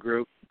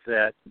group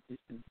that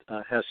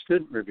has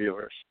student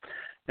reviewers.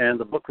 And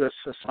the book was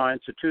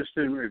assigned to 2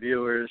 student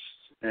reviewers,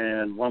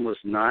 and one was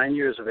 9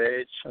 years of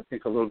age, I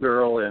think a little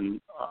girl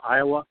in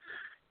Iowa,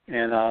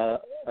 and I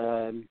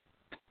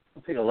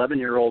think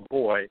 11-year-old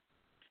boy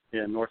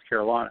in North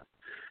Carolina.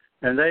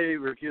 And they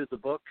reviewed the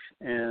book,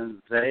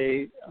 and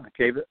they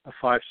gave it a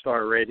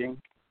 5-star rating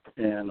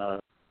and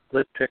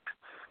LitPick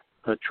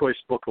a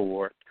Choice Book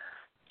Award.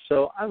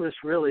 So I was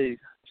really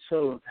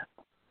so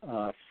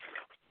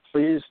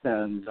pleased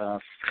and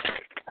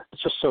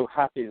just so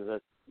happy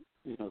that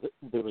that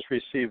it was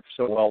received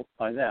so well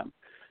by them.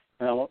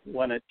 Now,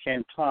 when it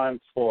came time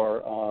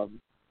for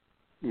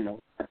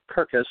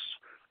Kirkus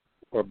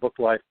or Book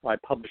Life by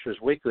Publishers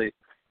Weekly,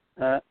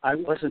 I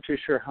wasn't too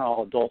sure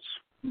how adults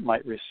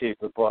might receive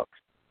the book.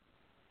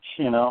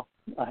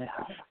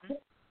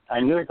 I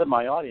knew that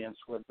my audience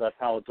would, but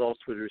how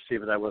adults would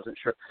receive it, I wasn't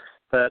sure.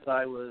 But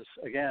I was,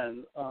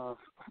 again,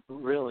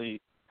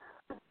 really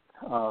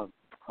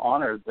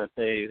honored that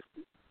they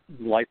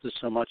liked it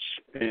so much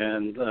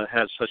and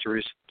had such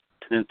an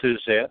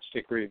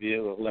enthusiastic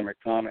review of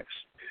Limerick Comics.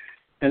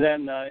 And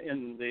then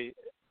in the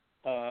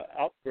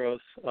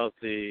outgrowth of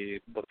the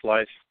Book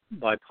Life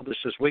by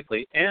Publishers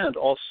Weekly, and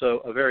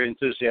also a very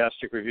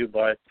enthusiastic review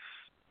by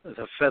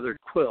the Feathered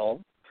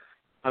Quill,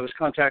 I was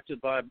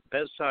contacted by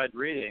Bedside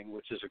Reading,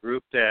 which is a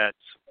group that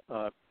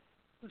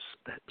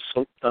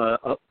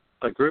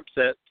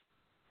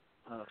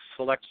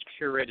selects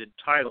curated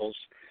titles,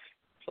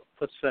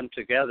 puts them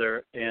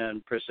together,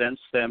 and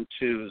presents them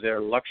to their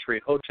luxury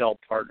hotel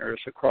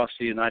partners across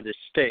the United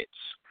States.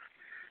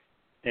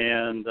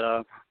 And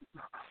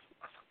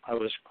I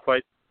was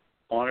quite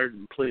honored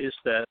and pleased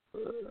that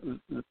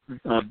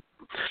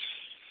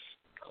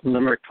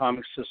Limerick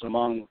Comics is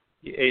among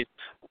the 8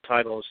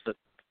 titles that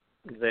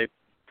they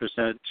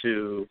presented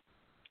to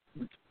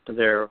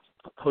their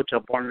hotel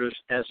partners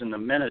as an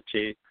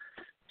amenity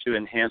to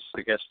enhance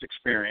the guest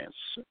experience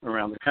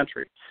around the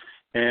country.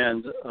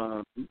 And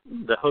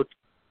the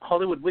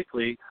Hollywood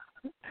Weekly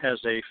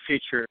has a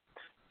feature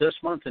this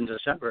month in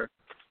December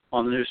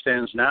on the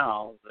newsstands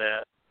now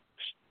that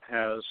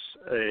has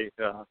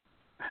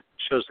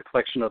shows the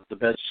collection of the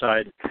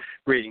bedside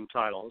reading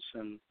titles,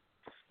 and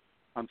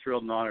I'm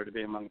thrilled and honored to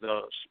be among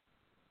those.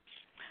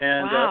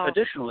 And wow.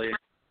 Additionally,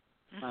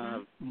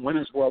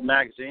 Women's World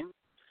magazine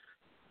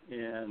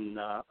in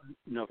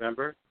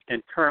November,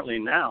 and currently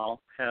now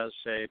has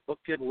a book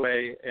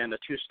giveaway and a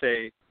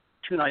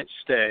two-night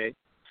stay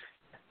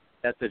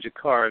at the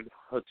Jacquard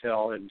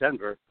Hotel in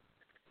Denver.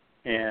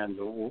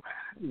 And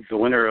the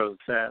winner of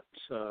that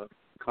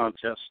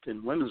contest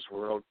in Women's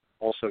World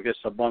also gets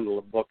a bundle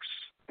of books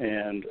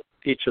and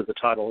each of the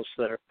titles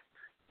that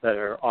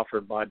are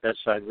offered by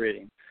Bedside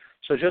Reading.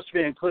 So just to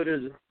be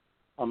included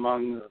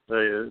among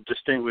the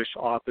distinguished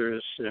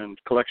authors and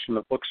collection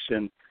of books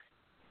in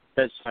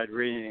Bedside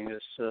Reading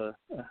is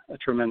a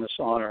tremendous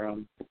honor.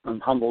 I'm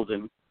humbled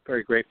and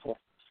very grateful.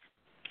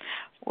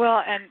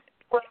 Well,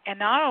 and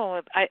not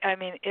only, I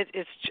mean,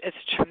 it's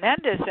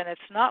tremendous, and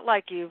it's not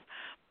like you've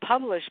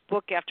published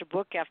book after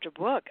book after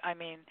book. I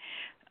mean,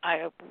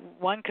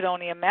 one could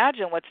only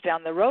imagine what's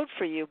down the road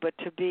for you, but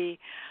to be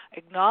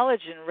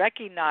acknowledged and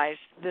recognized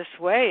this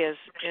way is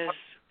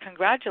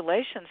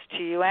congratulations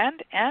to you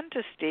and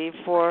to Steve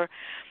for,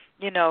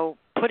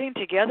 putting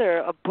together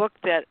a book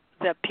that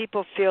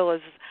people feel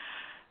is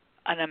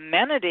an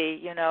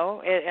amenity.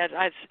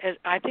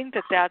 I think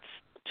that's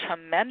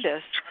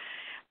tremendous.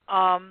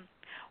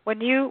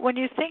 When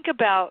you think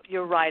about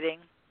your writing,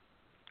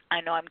 I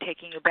know I'm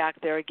taking you back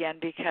there again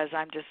because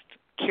I'm just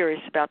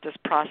curious about this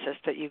process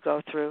that you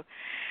go through.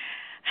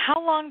 How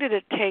long did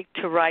it take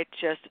to write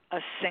just a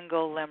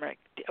single limerick?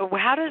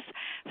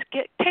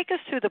 Take us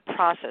through the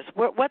process.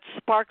 What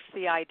sparks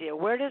the idea?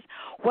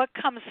 What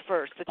comes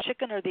first, the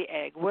chicken or the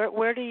egg?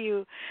 Where do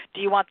you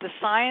want the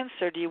science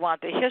or do you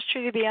want the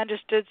history to be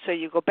understood? So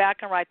you go back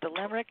and write the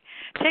limerick.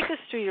 Take us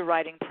through your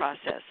writing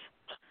process.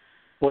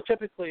 Well,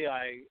 typically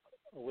I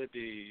would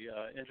be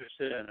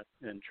interested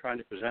in trying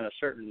to present a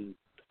certain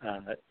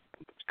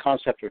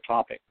concept or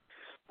topic.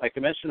 Like I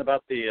mentioned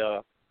about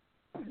the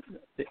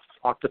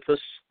octopus,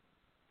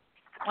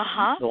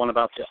 the one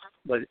about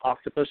the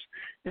octopus,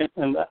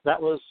 and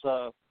that was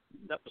an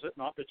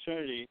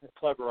opportunity, a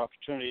clever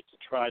opportunity to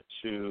try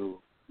to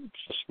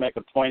just make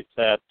a point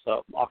that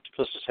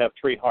octopuses have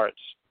 3 hearts,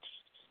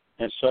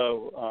 and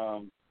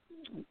so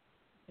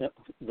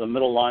the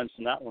middle lines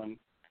in that one,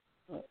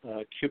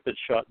 Cupid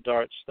shot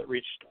darts that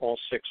reached all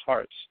 6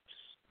 hearts.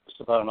 It's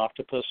about an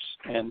octopus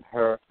and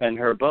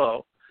her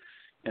bow.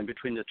 And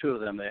between the two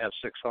of them, they have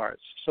 6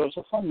 hearts. So it's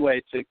a fun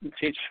way to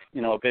teach,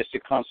 a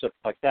basic concept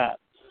like that.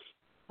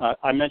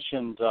 I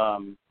mentioned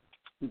in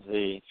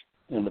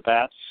the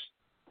bats,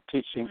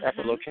 teaching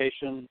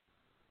echolocation,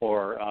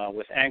 or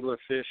with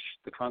anglerfish,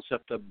 the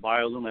concept of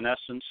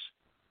bioluminescence.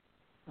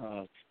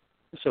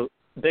 So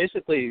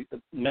basically,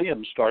 many of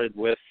them started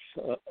with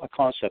a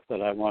concept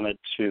that I wanted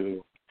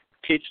to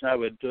teach, and I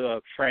would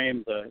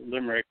frame the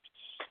limerick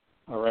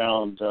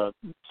around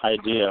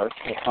idea or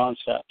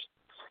concept.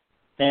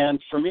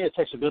 And for me, it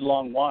takes a good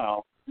long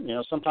while.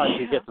 Sometimes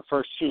you get the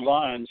first 2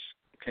 lines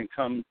can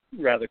come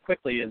rather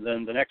quickly, and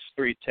then the next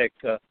 3 take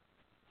a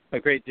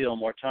great deal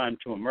more time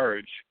to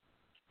emerge.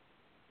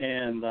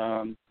 And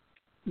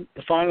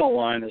the final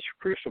line is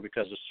crucial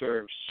because it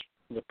serves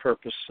the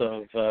purpose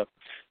of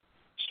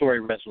story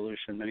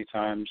resolution many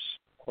times,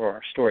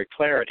 or story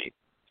clarity.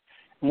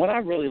 And what I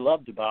really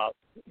loved about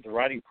the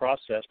writing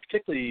process,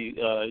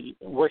 particularly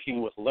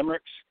working with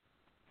limericks,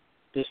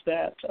 is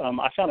that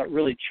I found it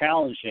really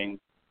challenging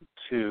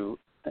and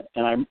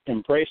I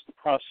embraced the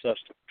process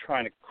of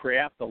trying to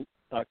craft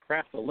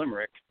a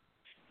limerick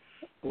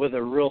with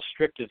a real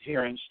strict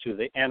adherence to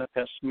the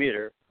anapest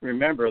meter.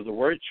 Remember, the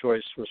word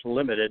choice was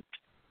limited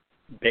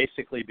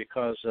basically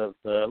because of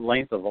the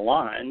length of the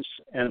lines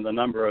and the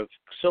number of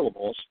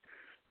syllables,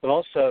 but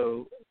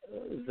also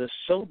the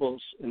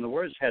syllables in the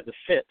words had to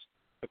fit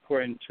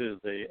according to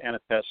the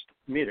anapest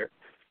meter.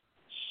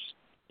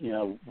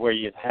 Where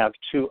you'd have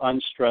 2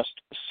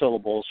 unstressed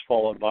syllables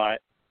followed by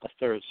a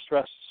 3rd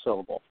stressed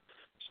syllable.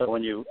 So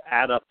when you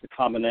add up the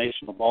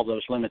combination of all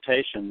those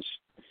limitations,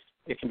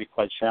 it can be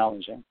quite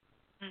challenging.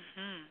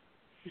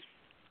 Mm-hmm.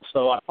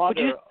 So I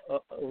ponder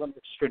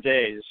limerick for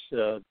days,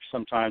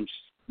 sometimes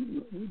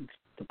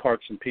the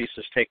parts and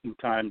pieces taking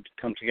time to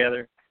come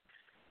together.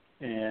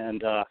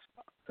 And,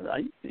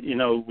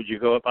 would you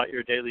go about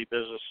your daily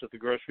business at the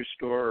grocery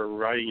store or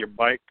riding your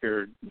bike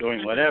or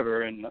doing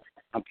whatever, and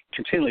I'm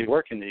continually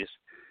working these.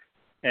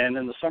 And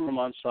in the summer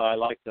months, I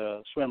like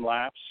to swim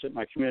laps at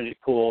my community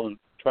pool and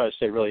try to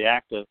stay really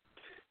active.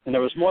 And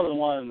there was more than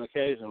one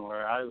occasion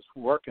where I was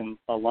working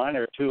a line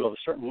or 2 of a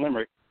certain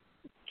limerick,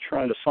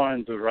 trying to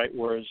find the right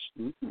words,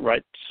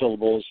 right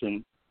syllables,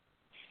 and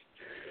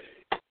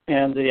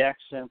the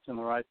accent in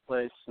the right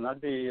place. And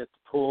I'd be at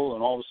the pool,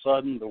 and all of a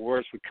sudden the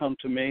words would come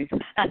to me.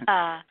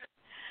 And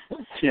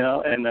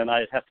then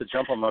I'd have to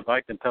jump on my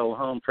bike and pedal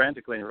home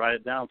frantically and write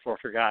it down before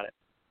I forgot it.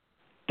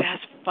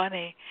 That's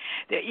funny.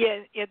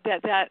 Yeah,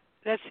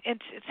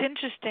 it's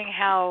interesting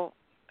how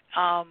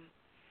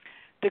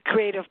the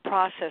creative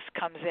process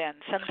comes in,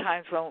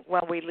 sometimes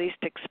when we least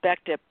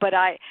expect it. But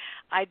I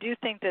do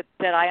think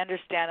that I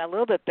understand a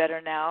little bit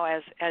better now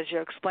as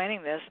you're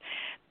explaining this,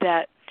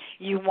 that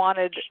you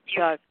wanted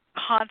the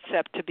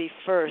concept to be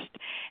first.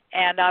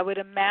 And I would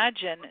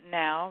imagine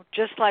now,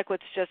 just like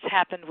what's just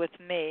happened with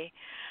me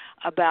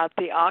about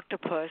the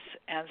octopus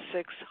and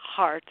 6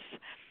 hearts,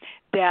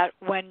 that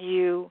when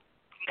you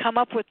come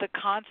up with the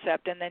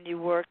concept and then you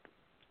work,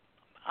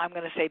 I'm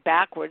going to say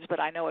backwards, but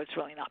I know it's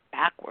really not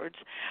backwards,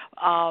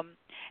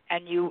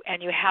 and you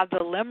have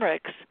the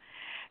limericks,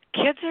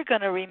 kids are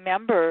going to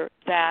remember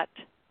that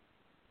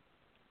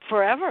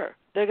forever.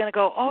 They're going to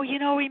go, oh,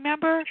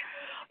 remember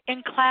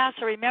in class,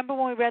 or remember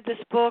when we read this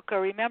book,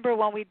 or remember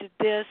when we did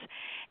this.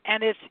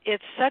 And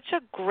it's such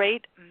a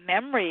great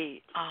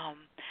memory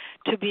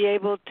to be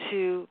able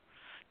to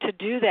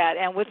do that.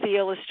 And with the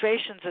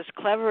illustrations, as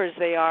clever as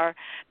they are,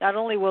 not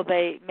only will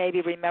they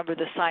maybe remember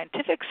the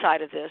scientific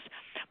side of this,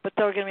 but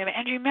they're going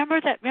to remember.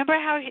 And remember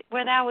how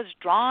when that was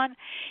drawn,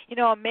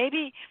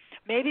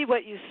 maybe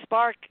what you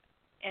spark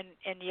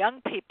in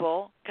young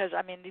people, because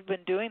you've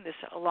been doing this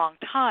a long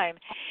time,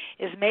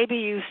 is maybe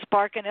you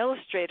spark an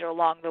illustrator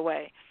along the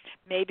way.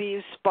 Maybe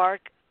you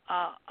spark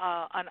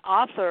an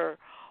author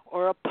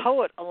or a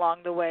poet along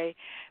the way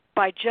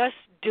by just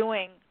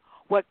doing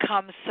what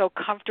comes so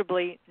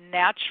comfortably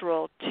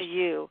natural to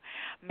you.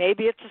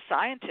 Maybe it's a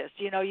scientist.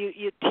 You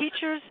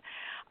teachers,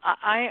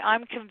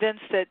 I'm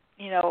convinced that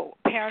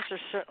parents are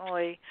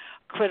certainly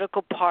a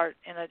critical part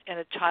in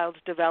a child's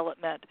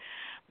development,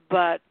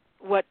 but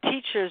what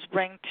teachers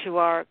bring to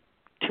our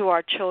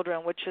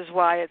children, which is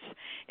why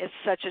it's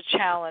such a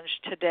challenge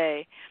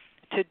today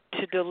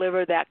to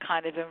deliver that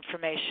kind of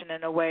information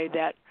in a way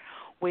that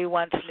we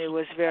once knew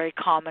was very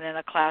common in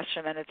a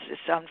classroom, and it's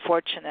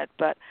unfortunate.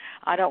 But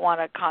I don't want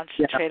to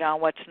concentrate on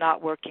what's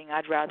not working.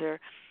 I'd rather,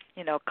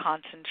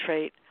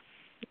 concentrate,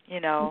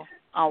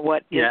 on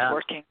what is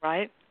working,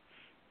 right?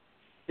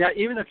 Yeah,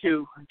 even if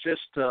you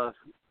just,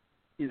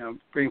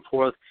 bring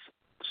forth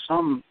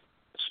some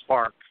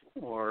spark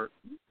or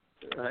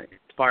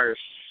inspires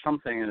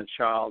something in a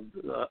child,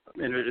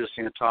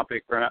 introducing a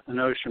topic or a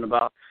notion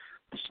about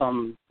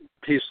some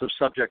piece of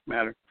subject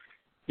matter,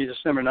 you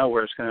just never know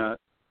where it's going to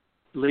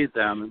lead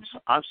them. And so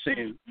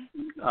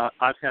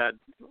I've had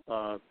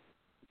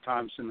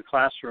times in the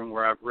classroom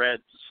where I've read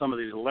some of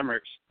these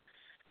limericks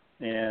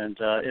and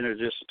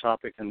introduce a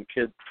topic, and the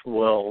kid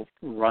will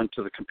run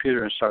to the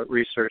computer and start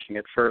researching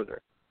it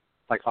further,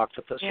 like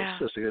octopus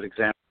is a good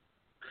example.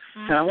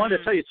 Mm-hmm. And I wanted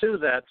to tell you, too,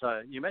 that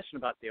you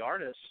mentioned about the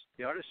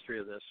artistry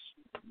of this.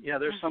 Yeah,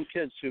 there's some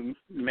kids who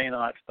may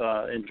not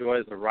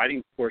enjoy the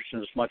writing portion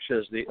as much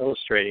as the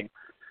illustrating,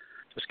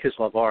 because kids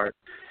love art.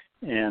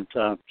 And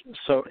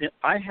so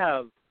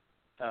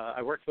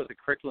I worked with a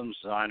curriculum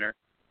designer,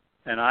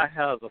 and I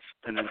have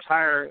an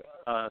entire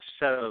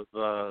set of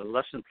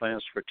lesson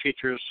plans for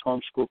teachers,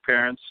 homeschool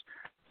parents,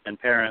 and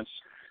parents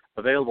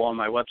available on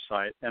my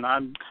website. And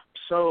I'm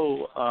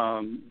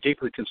so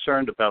deeply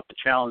concerned about the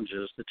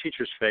challenges the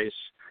teachers face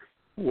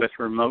with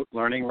remote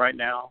learning right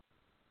now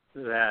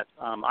that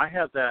I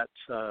have that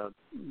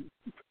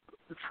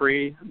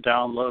free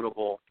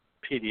downloadable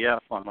PDF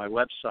on my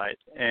website,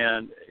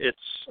 and it's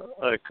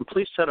a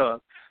complete set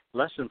of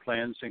lesson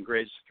plans in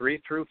grades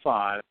 3 through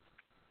 5,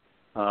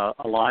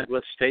 aligned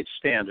with state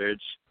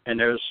standards, and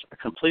there's a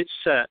complete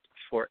set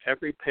for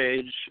every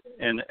page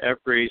and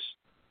every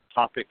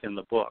topic in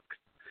the book.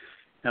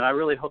 And I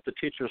really hope the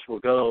teachers will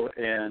go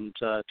and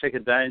take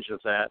advantage of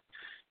that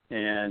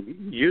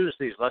and use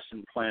these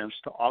lesson plans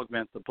to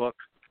augment the book,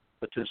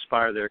 but to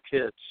inspire their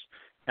kids.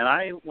 And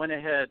I went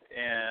ahead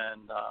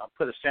and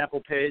put a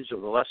sample page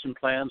of the lesson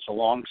plans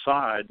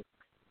alongside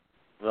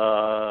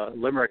the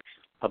limerick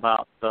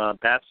about the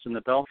bats in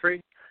the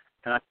belfry,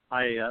 and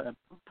I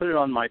put it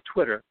on my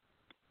Twitter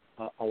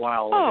a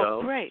while ago.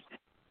 Oh, great!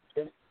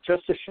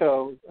 Just to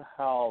show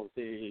how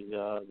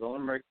the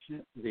limerick,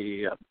 in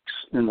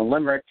the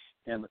limerick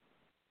and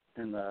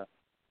in the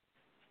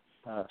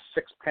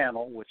sixth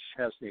panel, which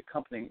has the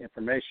accompanying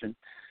information,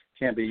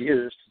 can be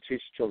used to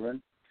teach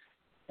children.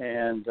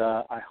 And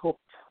I hope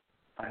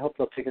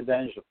they'll take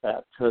advantage of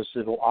that, because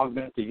it will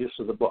augment the use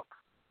of the book.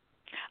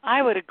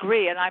 I would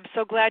agree, and I'm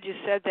so glad you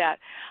said that.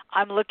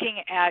 I'm looking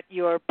at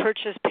your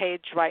purchase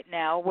page right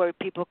now where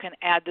people can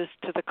add this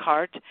to the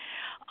cart,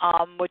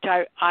 which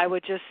I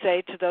would just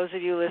say to those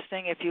of you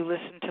listening, if you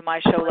listened to my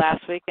show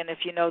last week, and if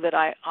you know that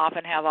I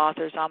often have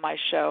authors on my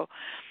show,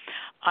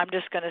 I'm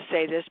just going to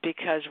say this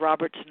because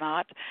Robert's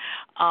not.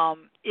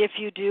 If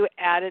you do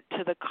add it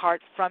to the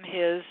cart from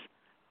his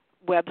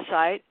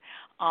website,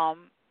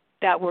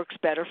 that works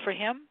better for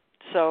him.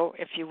 So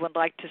if you would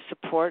like to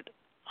support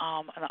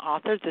an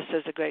author, this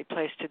is a great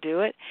place to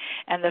do it.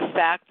 And the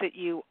fact that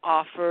you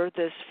offer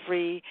this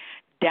free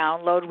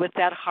download with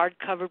that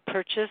hardcover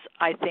purchase,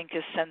 I think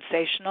is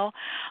sensational.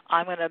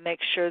 I'm going to make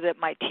sure that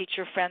my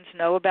teacher friends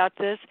know about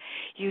this.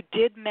 You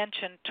did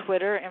mention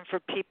Twitter, and for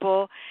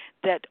people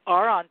that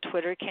are on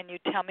Twitter, can you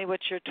tell me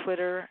what your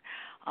Twitter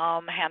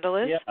handle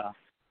is?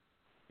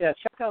 Yeah,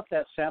 check out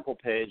that sample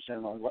page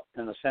and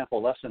the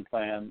sample lesson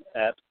plan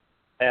at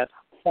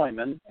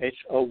Hoyman,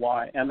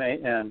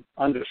 Hoyman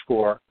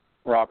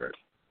 _Robert.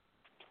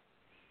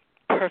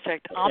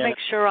 Perfect. I'll make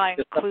sure I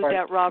include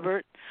that,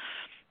 Robert,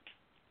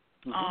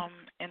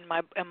 in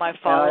my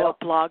follow-up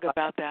blog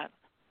about that.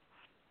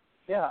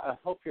 Yeah, I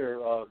hope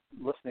your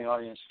listening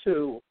audience,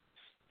 too,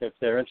 if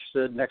they're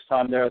interested, next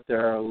time they're at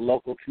their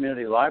local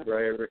community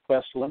library,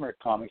 request Limerick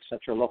Comics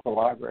at your local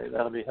library.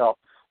 That'll be help.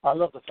 I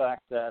love the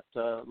fact that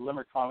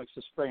Limerick Comics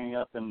is springing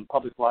up in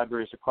public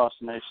libraries across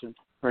the nation.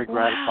 Very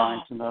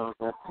gratifying to know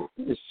that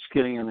it's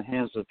getting in the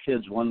hands of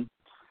kids one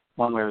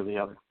way or the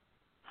other.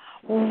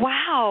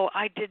 Wow,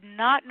 I did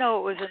not know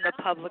it was in the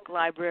public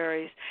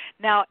libraries.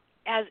 Now,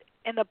 as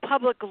in the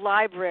public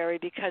library,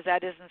 because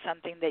that isn't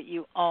something that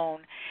you own,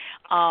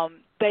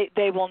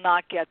 they will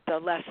not get the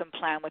lesson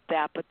plan with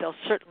that, but they'll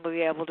certainly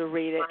be able to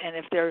read it. And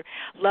if they're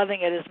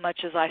loving it as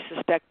much as I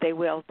suspect they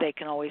will, they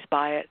can always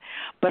buy it.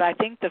 But I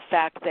think the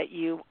fact that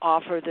you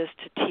offer this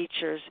to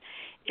teachers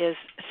is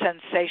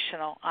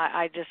sensational.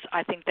 I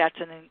think that's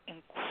an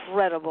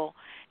incredible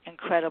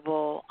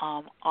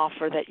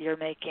offer that you're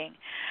making.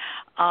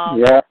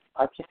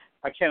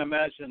 I can't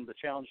imagine the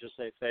challenges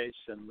they face,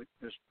 and we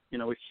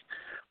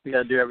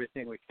got to do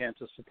everything we can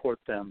to support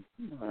them.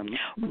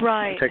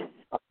 Right.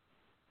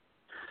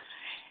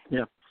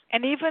 Yeah.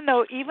 And even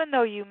though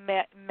you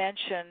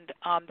mentioned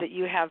that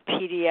you have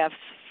PDFs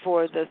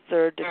for the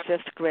 3rd to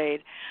 5th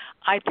grade,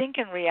 I think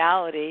in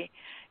reality,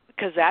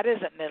 because that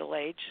isn't middle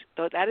age,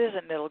 though that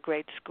isn't middle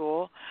grade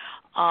school,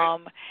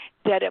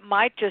 that it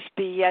might just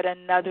be yet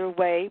another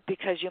way,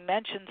 because you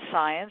mentioned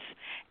science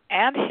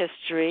and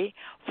history,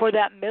 for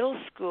that middle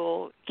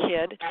school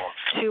kid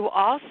to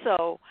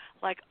also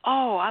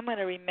I'm going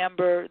to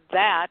remember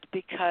that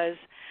because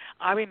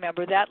I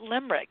remember that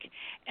limerick.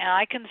 And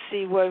I can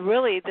see where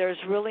there's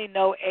really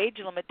no age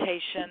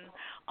limitation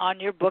on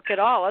your book at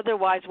all.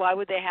 Otherwise, why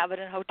would they have it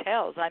in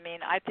hotels? I mean,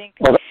 I think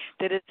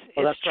that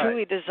it's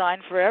truly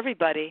designed for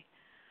everybody.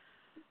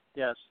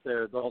 Yes,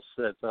 there are adults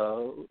that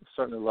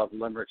certainly love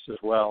limericks as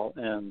well,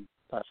 and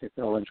I think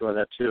they'll enjoy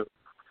that too.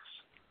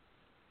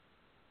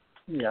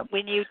 Yeah.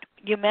 When you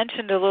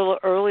mentioned a little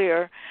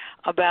earlier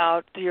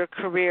about your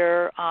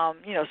career,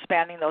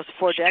 spanning those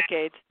 4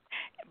 decades,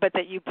 but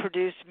that you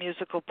produced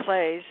musical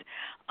plays,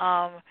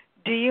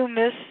 do you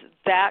miss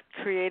that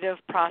creative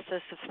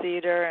process of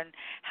theater and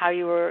how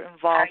you were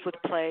involved with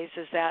plays?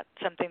 Is that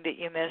something that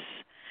you miss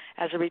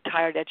as a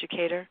retired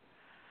educator?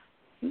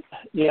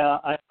 Yeah,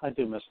 I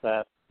do miss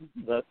that.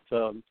 But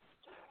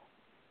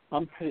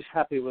I'm pretty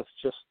happy with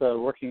just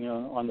working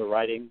on the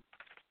writing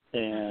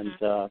and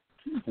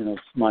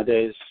my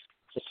days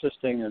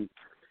assisting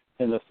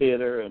in the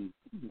theater and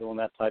doing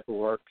that type of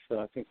work. So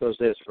I think those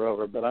days are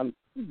over. But I'm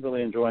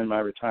really enjoying my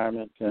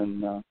retirement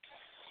and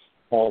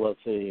all of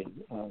the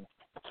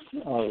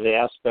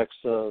aspects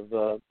of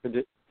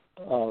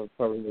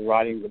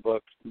writing the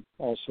book,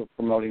 also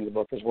promoting the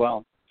book as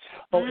well.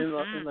 Oh,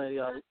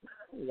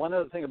 one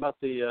other thing about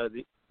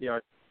the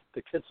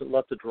kids that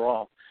love to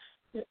draw.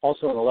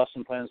 Also in the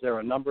lesson plans, there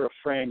are a number of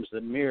frames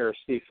that mirror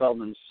Steve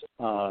Feldman's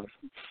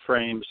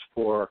frames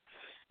for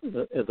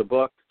the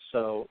book.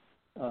 So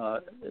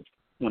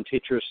when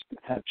teachers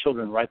have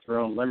children write their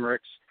own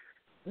limericks,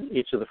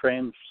 each of the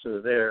frames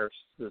are there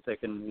so that they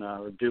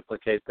can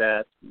duplicate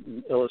that,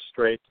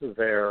 illustrate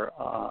their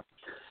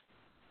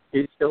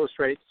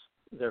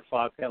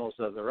 5 panels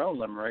of their own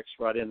limericks,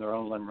 write in their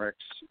own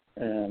limericks,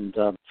 and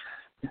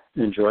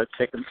enjoy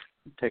taking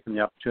the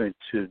opportunity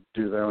to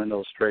do their own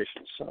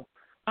illustrations. So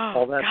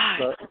all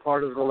that's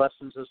part of the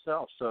lessons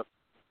itself. So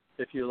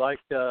if you like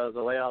the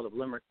layout of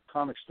Limerick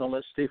Comics, don't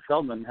let Steve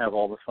Feldman have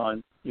all the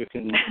fun. You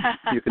can do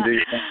your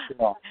thing as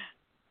well.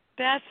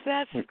 That's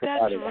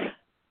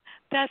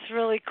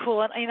really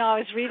cool. And I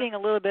was reading a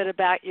little bit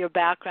about your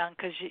background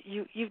because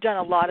you've done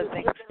a lot of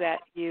things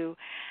that you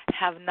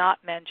have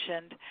not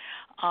mentioned.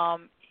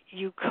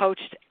 You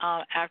coached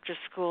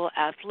after-school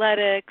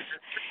athletics.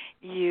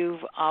 You've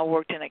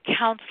worked in a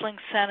counseling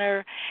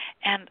center,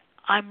 and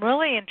I'm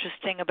really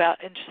interested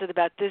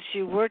about this.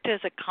 You worked as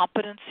a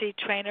competency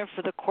trainer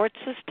for the court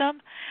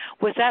system.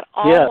 Was that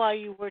all while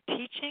you were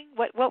teaching?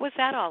 What was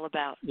that all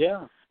about?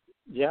 Yeah.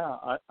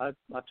 I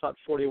taught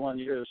 41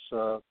 years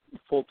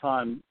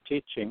full-time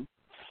teaching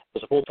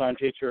as a full-time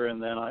teacher,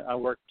 and then I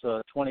worked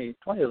 20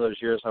 of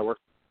those years. I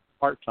worked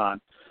part-time.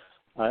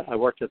 I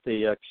worked at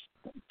the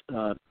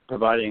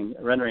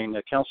rendering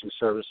counseling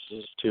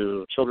services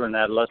to children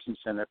and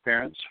adolescents and their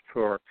parents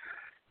for,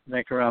 I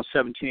think, around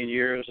 17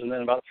 years. And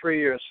then about 3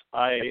 years,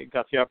 I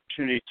got the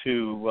opportunity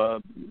to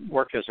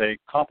work as a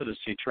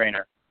competency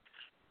trainer,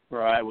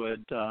 where I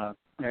would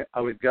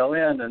go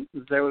in, and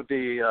there would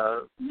be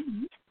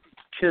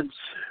kids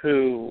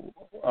who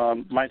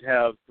might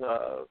have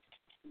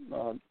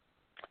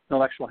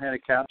intellectual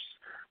handicaps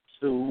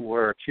who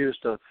were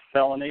accused of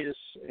felonies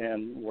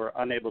and were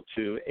unable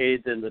to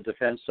aid in the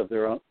defense of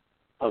their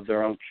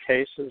own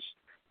cases.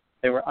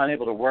 They were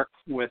unable to work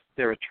with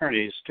their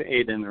attorneys to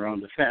aid in their own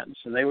defense,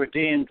 and they were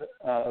deemed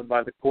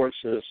by the courts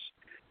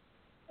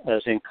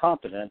as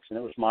incompetent, and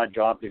it was my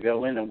job to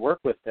go in and work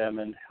with them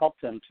and help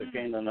them to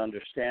gain an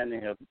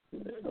understanding of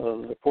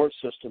the court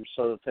system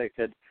so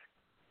that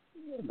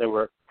they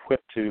were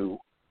equipped to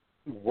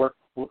work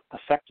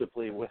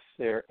effectively with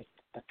their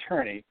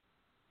attorney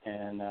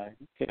and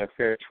get a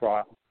fair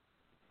trial.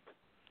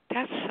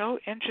 That's so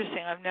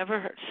interesting. I've never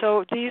heard.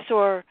 So these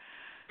are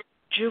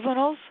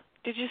juveniles,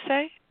 did you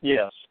say?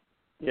 Yes,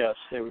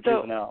 they were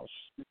juveniles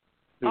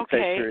who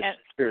faced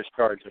serious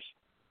charges.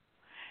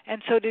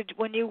 And so,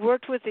 when you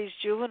worked with these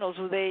juveniles,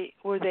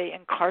 were they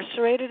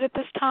incarcerated at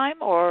this time,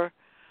 or?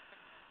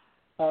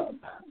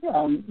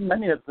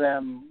 Many of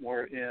them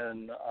were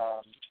in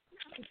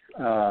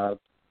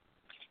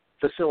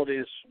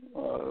facilities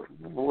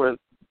where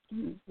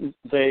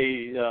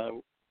they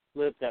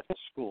lived at the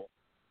school.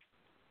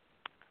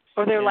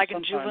 Or they were like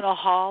in juvenile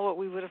hall, what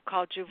we would have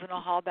called juvenile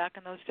hall back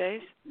in those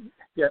days?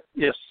 Yeah,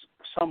 yes,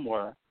 some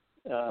were.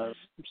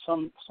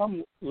 Some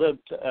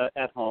lived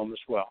at home as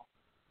well.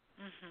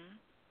 Mhm.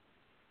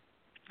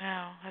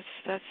 Wow,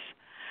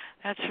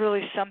 that's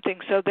really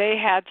something. So they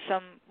had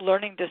some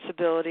learning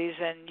disabilities,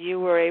 and you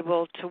were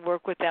able to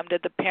work with them.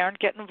 Did the parent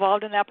get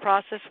involved in that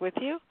process with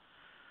you?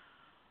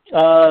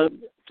 To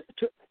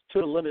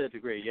a limited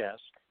degree, yes.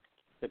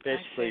 But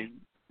basically,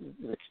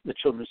 the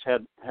children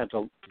had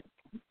to,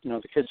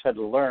 the kids had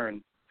to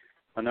learn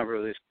a number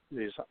of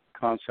these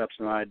concepts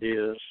and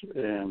ideas,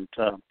 and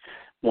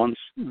once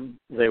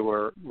they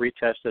were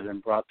retested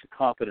and brought to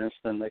competence,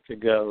 then they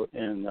could go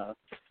and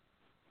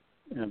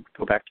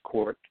go back to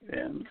court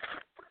and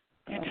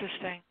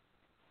interesting.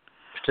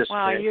 Participate.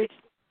 Wow,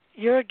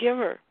 you're a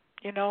giver.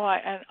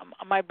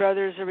 My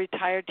brother's a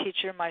retired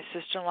teacher. My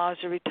sister-in-law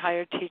is a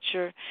retired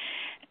teacher,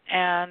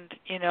 and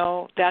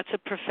that's a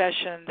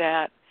profession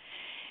that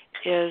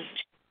is,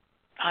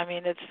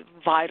 it's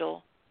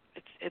vital.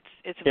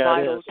 It's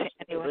vital to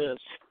anyone.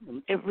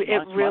 It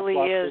really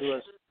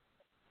is.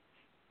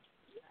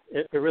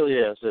 It really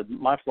is.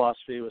 My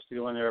philosophy was to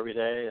go in there every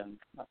day, and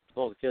I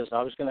told the kids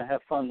I was going to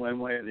have fun one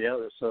way or the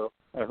other, so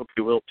I hope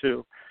you will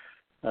too.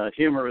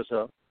 Humor is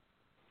a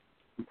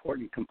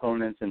important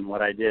component in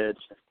what I did.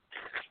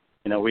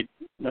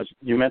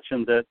 You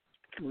mentioned that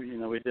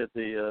we did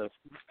the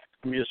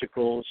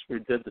musicals, we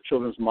did the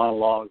children's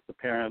monologues, the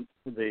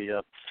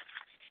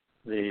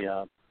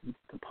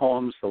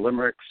poems, the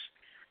limericks,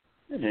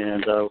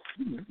 and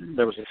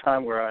there was a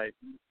time where I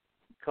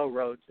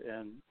co-wrote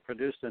and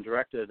produced and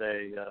directed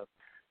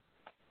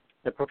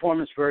a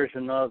performance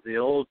version of the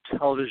old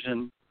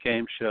television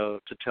game show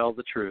To Tell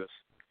the Truth.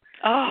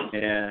 Oh.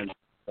 And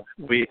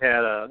we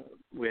had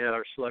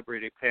our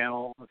celebrity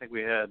panel. I think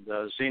we had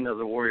Xena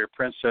the Warrior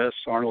Princess,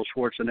 Arnold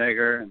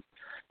Schwarzenegger, and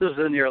this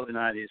was in the early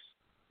 90s.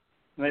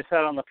 And they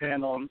sat on the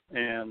panel,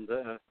 and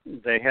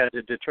they had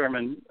to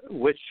determine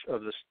which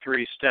of the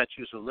three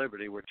statues of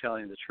liberty were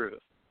telling the truth.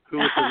 Who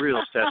was the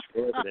real Statue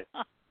of Liberty?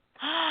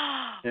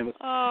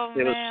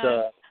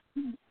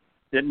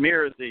 It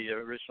mirrored the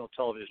original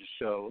television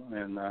show,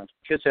 and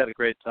kids had a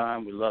great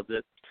time. We loved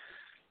it.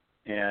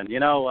 And,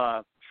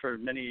 for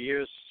many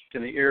years,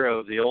 in the era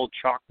of the old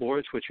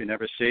chalkboards, which you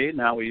never see,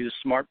 now we use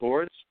smart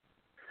boards.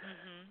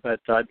 Mm-hmm. But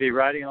I'd be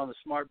writing on the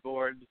smart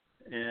board,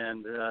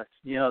 and,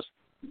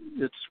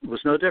 it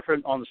was no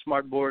different on the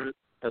smart board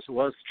as it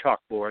was the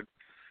chalkboard.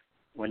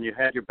 When you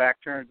had your back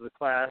turned to the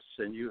class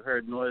and you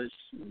heard noise,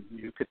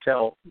 you could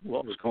tell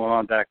what was going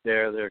on back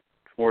there. They're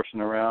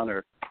horsing around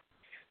or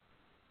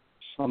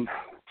some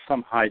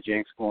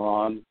hijinks going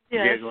on,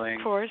 giggling.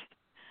 Of course.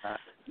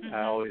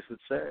 I always would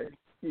say,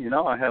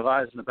 I have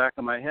eyes in the back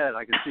of my head.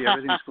 I can see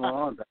everything's going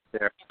on back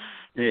there.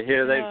 You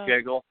hear they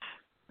giggle,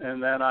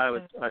 and then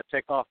I'd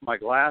take off my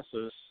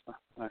glasses.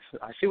 I said,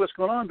 I see what's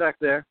going on back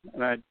there,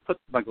 and I'd put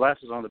my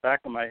glasses on the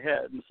back of my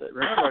head and say,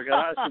 remember, I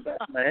got eyes in the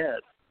back of my head.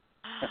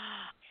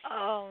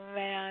 Oh,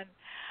 man.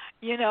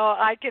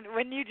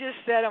 When you just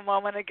said a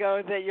moment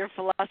ago that your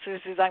philosophy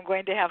is I'm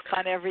going to have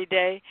fun every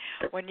day,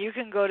 when you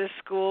can go to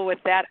school with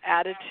that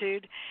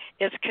attitude,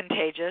 it's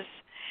contagious.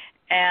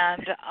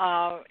 And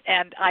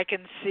I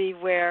can see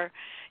where,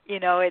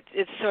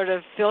 it sort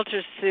of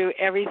filters through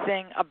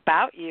everything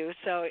about you.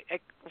 So,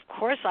 of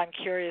course, I'm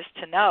curious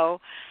to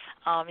know.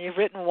 You've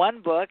written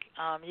one book.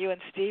 You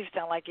and Steve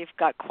sound like you've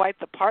got quite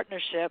the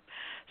partnership.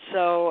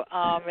 So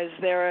is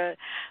there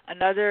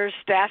another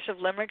stash of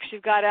limericks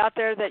you've got out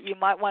there that you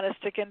might want to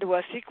stick into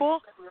a sequel?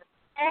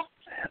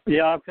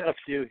 Yeah, I've got a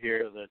few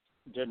here that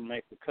didn't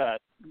make the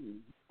cut.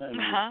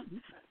 And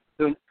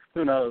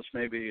who knows,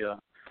 maybe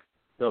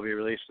they'll be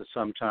released at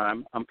some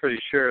time. I'm pretty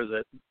sure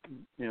that,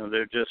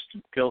 they're just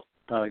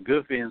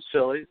goofy and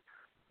silly.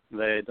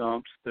 There's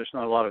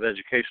not a lot of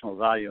educational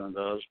value in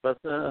those, but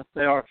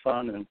they are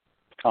fun and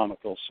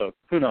comical, so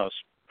who knows?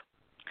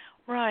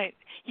 Right.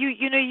 You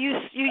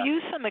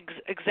use some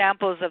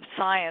examples of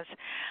science.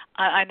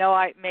 I know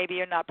maybe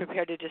you're not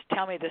prepared to just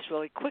tell me this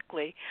really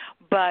quickly,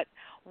 but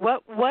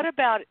what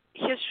about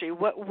history?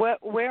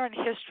 Where in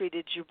history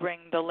did you bring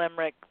the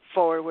limerick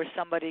forward where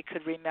somebody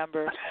could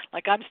remember?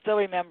 Like I'm still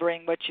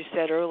remembering what you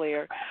said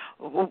earlier.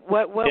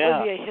 What would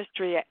be a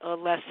history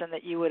lesson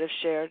that you would have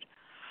shared?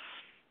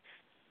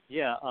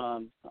 Yeah,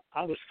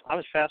 I was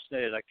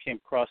fascinated. I came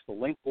across the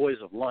Link Boys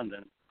of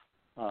London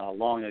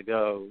long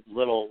ago,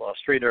 little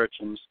street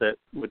urchins that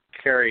would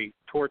carry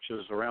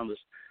torches around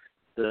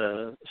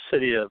the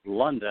city of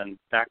London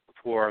back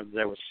before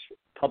there was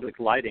public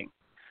lighting.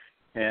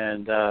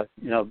 And,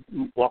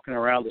 walking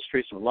around the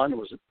streets of London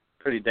was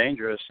pretty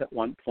dangerous at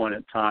one point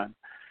in time.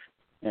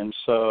 And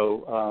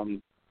so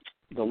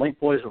the Link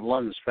Boys of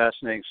London is a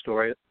fascinating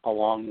story,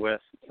 along with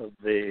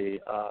the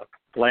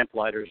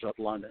Lamplighters of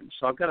London.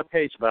 So I've got a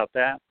page about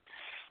that.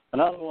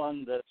 Another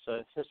one that's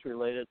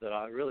history-related that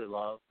I really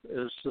love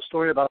is the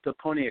story about the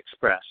Pony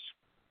Express.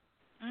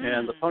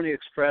 And the Pony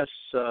Express,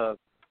 is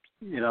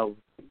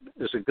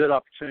a good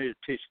opportunity to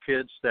teach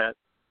kids that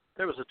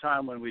there was a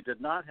time when we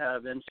did not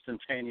have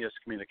instantaneous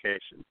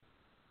communication.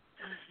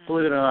 Mm-hmm.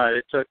 Believe it or not,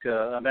 it took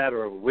a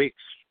matter of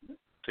weeks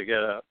to get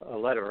a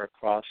letter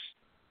across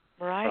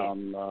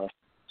from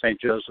St.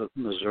 Joseph,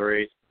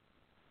 Missouri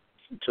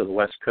to the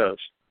West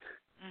Coast.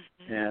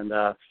 Mm-hmm. And,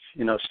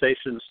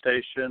 station to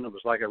station, it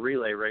was like a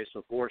relay race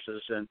of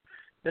horses, and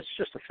it's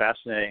just a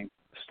fascinating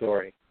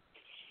story.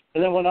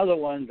 And then one other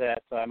one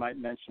that I might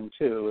mention,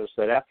 too, is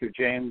that after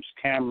James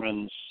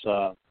Cameron's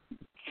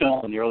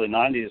film in the early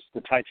 90s,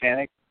 The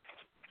Titanic,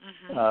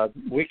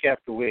 week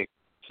after week,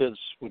 kids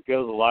would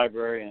go to the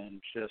library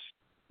and just,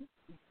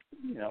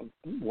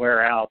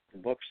 wear out the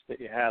books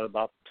that you had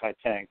about the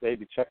Titanic. They'd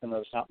be checking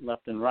those out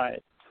left and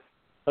right.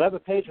 But I have a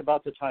page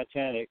about the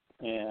Titanic,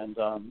 and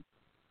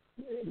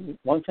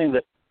one thing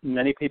that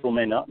many people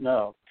may not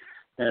know,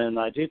 and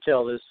I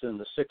detail this in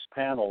the sixth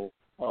panel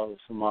of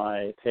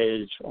my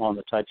page on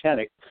the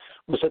Titanic,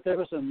 was that there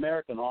was an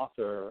American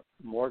author,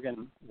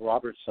 Morgan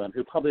Robertson,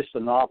 who published a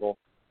novel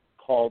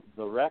called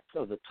The Wreck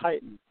of the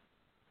Titan.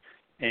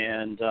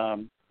 And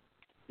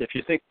if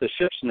you think the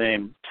ship's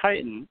name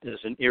Titan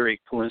is an eerie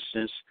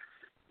coincidence,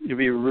 you'd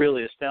be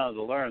really astounded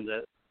to learn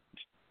that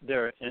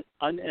there are an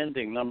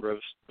unending number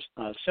of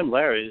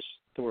similarities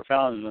that were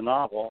found in the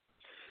novel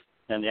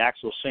and the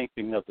actual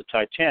sinking of the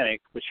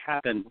Titanic, which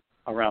happened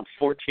around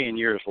 14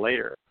 years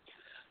later.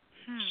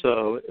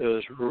 So it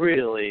was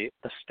really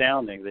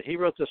astounding that he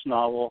wrote this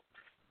novel.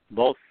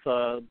 Both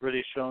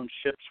British-owned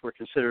ships were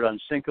considered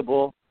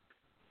unsinkable.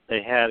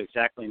 They had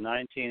exactly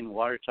 19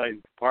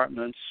 watertight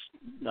compartments.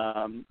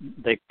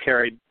 They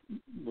carried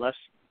less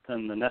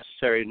than the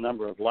necessary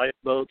number of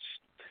lifeboats.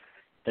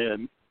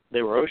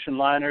 They were ocean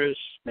liners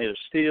made of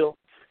steel.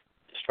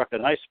 They struck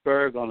an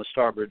iceberg on the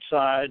starboard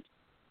side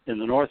in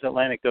the North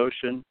Atlantic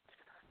Ocean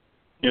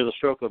near the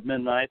stroke of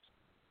midnight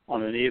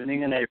on an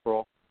evening in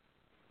April,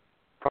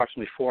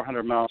 approximately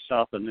 400 miles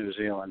south of New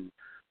Zealand.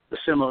 The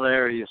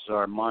similarities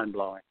are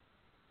mind-blowing.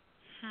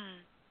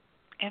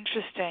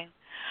 Interesting.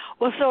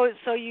 Well,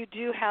 so you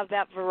do have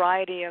that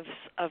variety of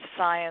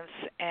science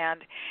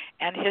and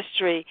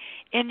history.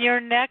 In your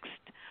next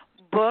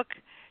book,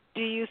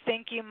 do you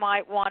think you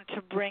might want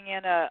to bring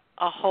in a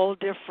whole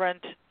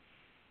different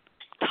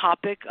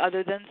topic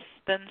other than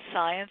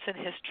science and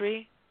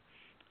history?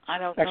 I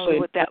don't know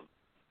what that,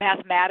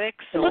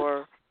 mathematics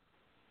or.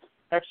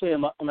 Actually,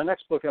 in my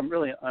next book, I'm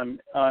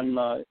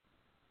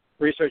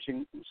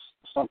researching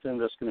something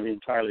that's going to be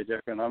entirely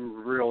different.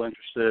 I'm real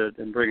interested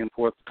in bringing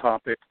forth the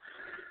topic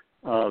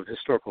of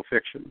historical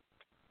fiction.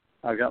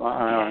 I've got my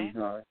eye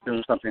on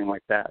doing something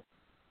like that.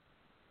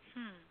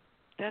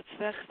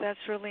 That's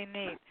really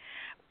neat.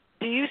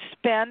 Do you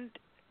spend,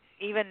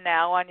 even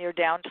now on your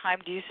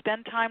downtime, do you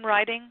spend time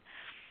writing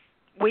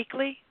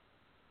weekly?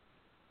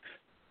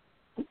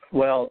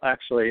 Well,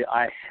 actually,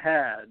 I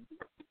had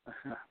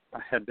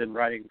been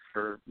writing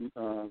for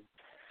a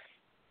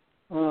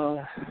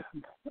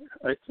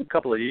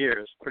couple of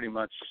years, pretty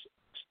much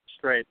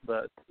straight.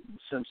 But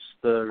since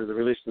the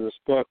release of this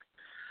book,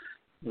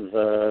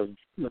 the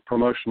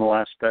promotional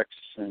aspects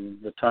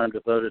and the time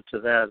devoted to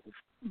that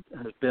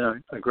has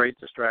been a great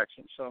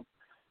distraction. So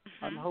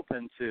I'm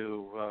hoping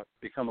to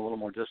become a little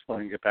more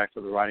disciplined and get back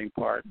to the writing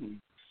part and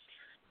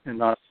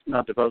not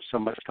devote so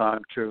much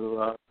time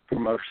to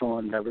promotional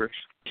endeavors.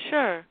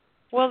 Sure.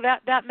 Well,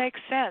 that makes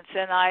sense,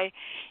 and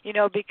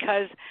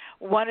because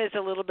one is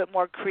a little bit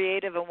more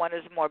creative and one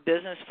is more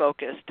business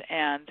focused,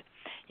 and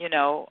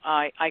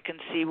I can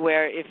see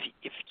where if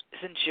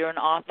since you're an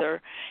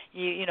author,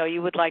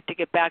 you would like to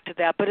get back to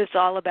that, but it's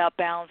all about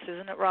balance,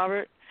 isn't it,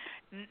 Robert?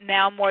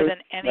 Now more than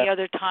any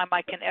other time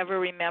I can ever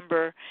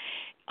remember,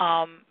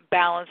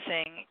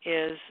 balancing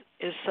is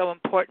so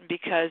important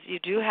because you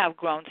do have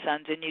grown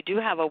sons and you do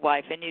have a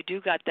wife and you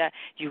do got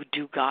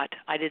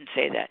I didn't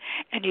say that,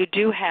 and you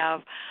do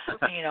have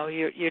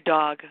your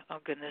dog. Oh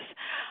goodness,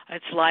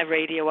 it's live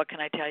radio, what can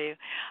I tell you?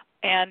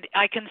 And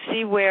I can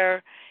see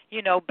where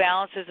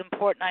balance is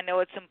important. I know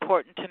it's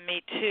important to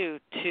me too,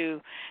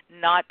 to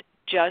not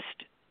just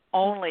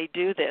only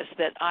do this.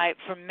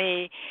 For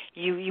me,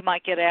 you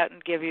might get out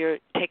and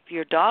take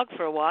your dog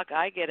for a walk.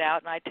 I get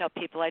out and I tell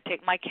people I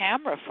take my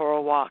camera for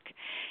a walk,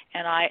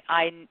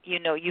 and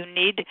you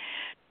need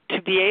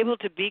to be able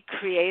to be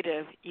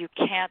creative. You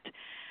can't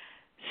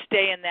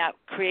stay in that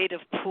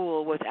creative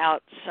pool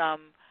without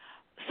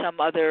some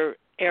other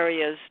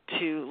areas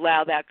to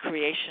allow that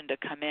creation to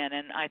come in.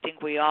 And I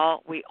think we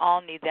all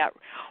need that,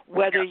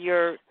 whether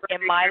you're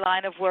in my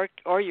line of work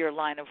or your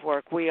line of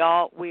work. We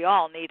all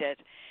need it.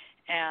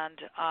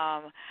 And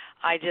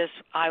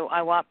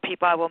I want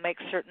people, I will make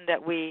certain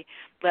that we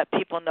let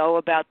people know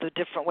about the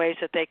different ways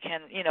that they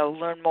can,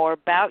 learn more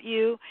about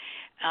you.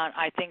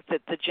 I think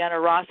that the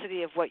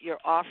generosity of what you're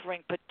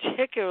offering,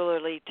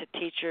 particularly to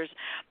teachers,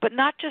 but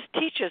not just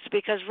teachers,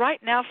 because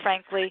right now,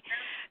 frankly,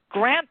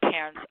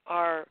 grandparents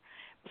are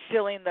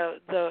feeling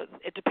the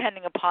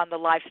depending upon the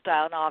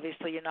lifestyle. And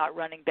obviously, you're not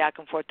running back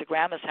and forth to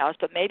grandma's house,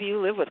 but maybe you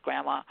live with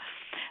grandma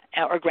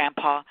or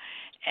grandpa.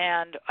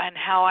 And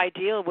how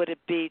ideal would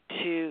it be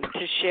to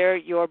share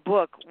your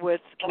book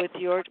with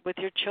your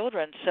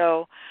children?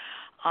 So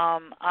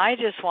I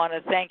just want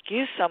to thank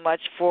you so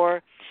much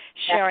for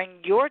sharing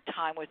your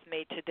time with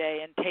me today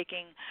and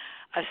taking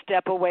a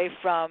step away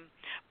from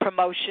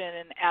promotion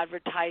and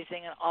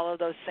advertising and all of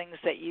those things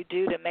that you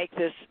do to make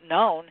this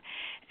known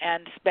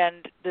and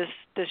spend this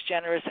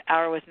generous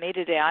hour with me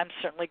today. I'm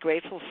certainly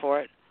grateful for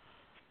it.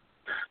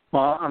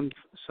 Well, I'm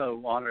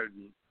so honored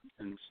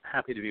and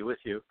happy to be with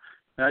you.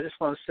 And I just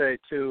want to say,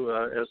 too,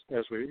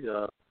 as we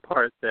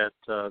part, that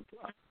I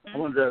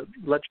wanted to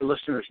let your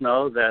listeners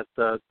know that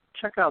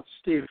check out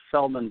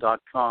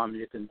stevefeldman.com.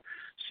 You can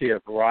see a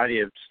variety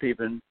of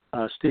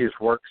Steve's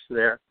works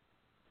there.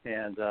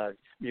 And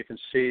you can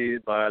see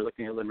by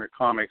looking at Limerick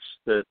Comics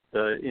that,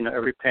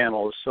 every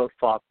panel is so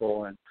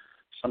thoughtful, and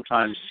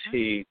sometimes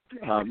he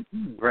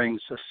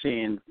brings a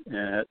scene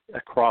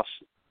across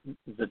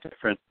the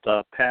different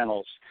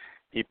panels.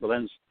 He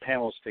blends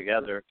panels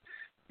together,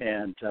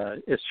 and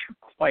it's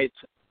quite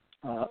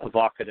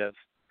evocative.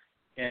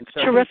 And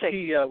so terrific.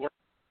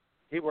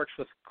 He works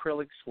with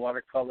acrylics,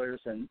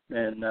 watercolors, and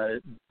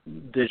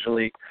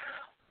digitally.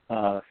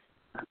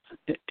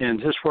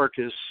 And his work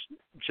is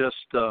just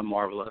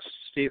marvelous.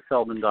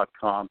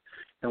 SteveFeldman.com.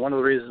 And one of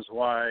the reasons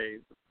why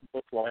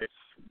Book Life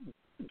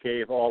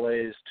gave all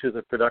A's to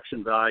the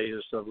production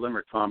values of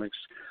Limerick Comics,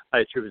 I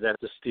attribute that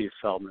to Steve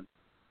Feldman.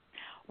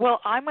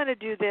 Well, I'm going to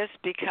do this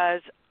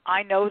because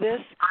I know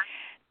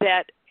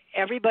that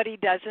everybody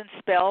doesn't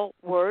spell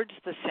words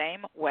the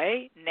same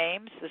way,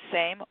 names the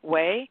same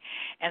way,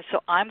 and so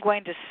I'm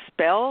going to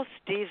spell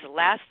Steve's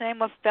last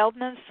name of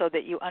Feldman so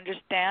that you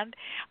understand.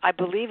 I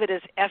believe it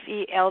is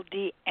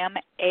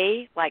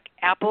Feldma, like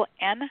Apple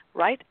N,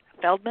 right?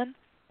 Feldman?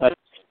 That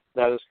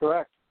is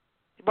correct.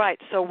 Right,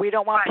 so we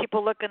don't want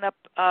people looking up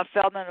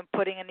Feldman and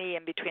putting an E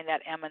in between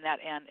that M and that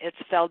N. It's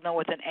Feldman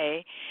with an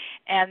A.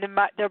 And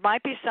there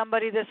might be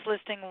somebody that's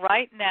listening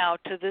right now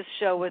to this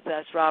show with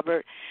us,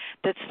 Robert,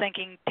 that's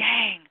thinking,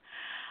 dang,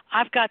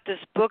 I've got this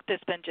book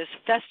that's been just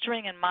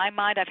festering in my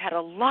mind. I've had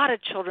a lot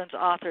of children's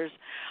authors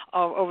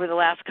over the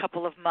last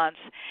couple of months,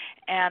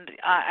 and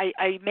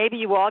I maybe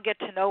you all get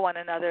to know one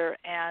another,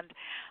 and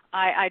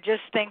I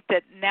just think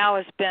that now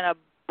has been a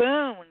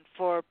boon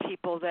for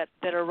people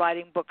that are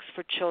writing books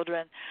for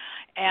children,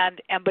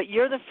 but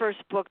you're the first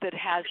book that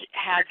has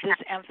had this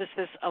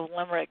emphasis of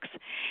limericks,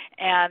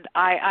 and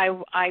I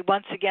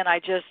once again I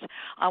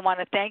want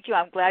to thank you.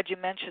 I'm glad you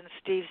mentioned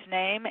Steve's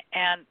name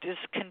and just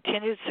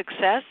continued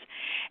success.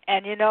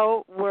 And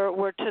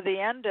we're to the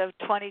end of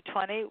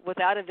 2020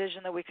 without a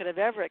vision that we could have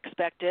ever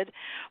expected,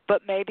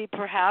 but maybe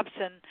perhaps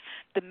in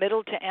the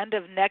middle to end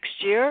of next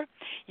year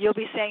you'll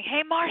be saying,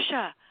 "Hey,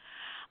 Marcia,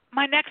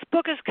 my next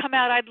book has come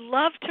out. I'd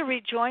love to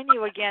rejoin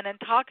you again and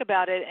talk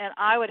about it." And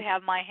I would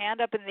have my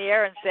hand up in the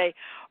air and say,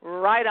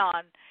 right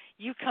on.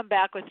 You come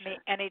back with me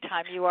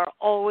anytime. You are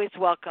always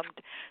welcomed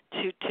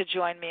to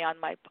join me on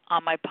my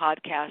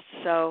podcast.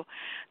 So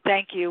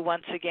thank you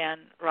once again,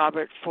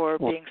 Robert, for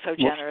being so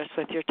generous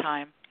with your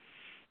time.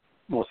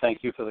 Well,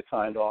 thank you for the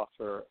kind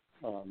offer,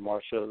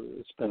 Marcia.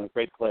 It's been a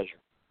great pleasure.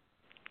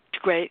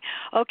 Great.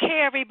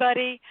 Okay,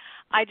 everybody.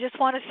 I just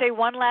want to say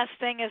one last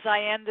thing as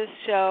I end this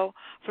show.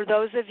 For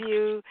those of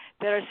you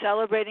that are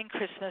celebrating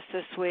Christmas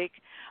this week,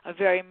 a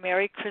very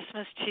Merry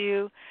Christmas to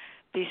you.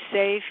 Be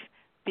safe,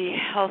 be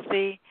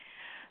healthy,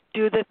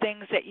 do the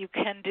things that you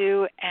can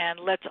do, and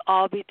let's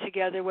all be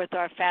together with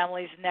our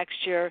families next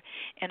year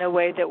in a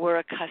way that we're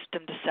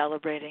accustomed to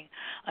celebrating.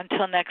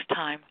 Until next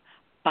time,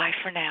 bye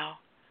for now.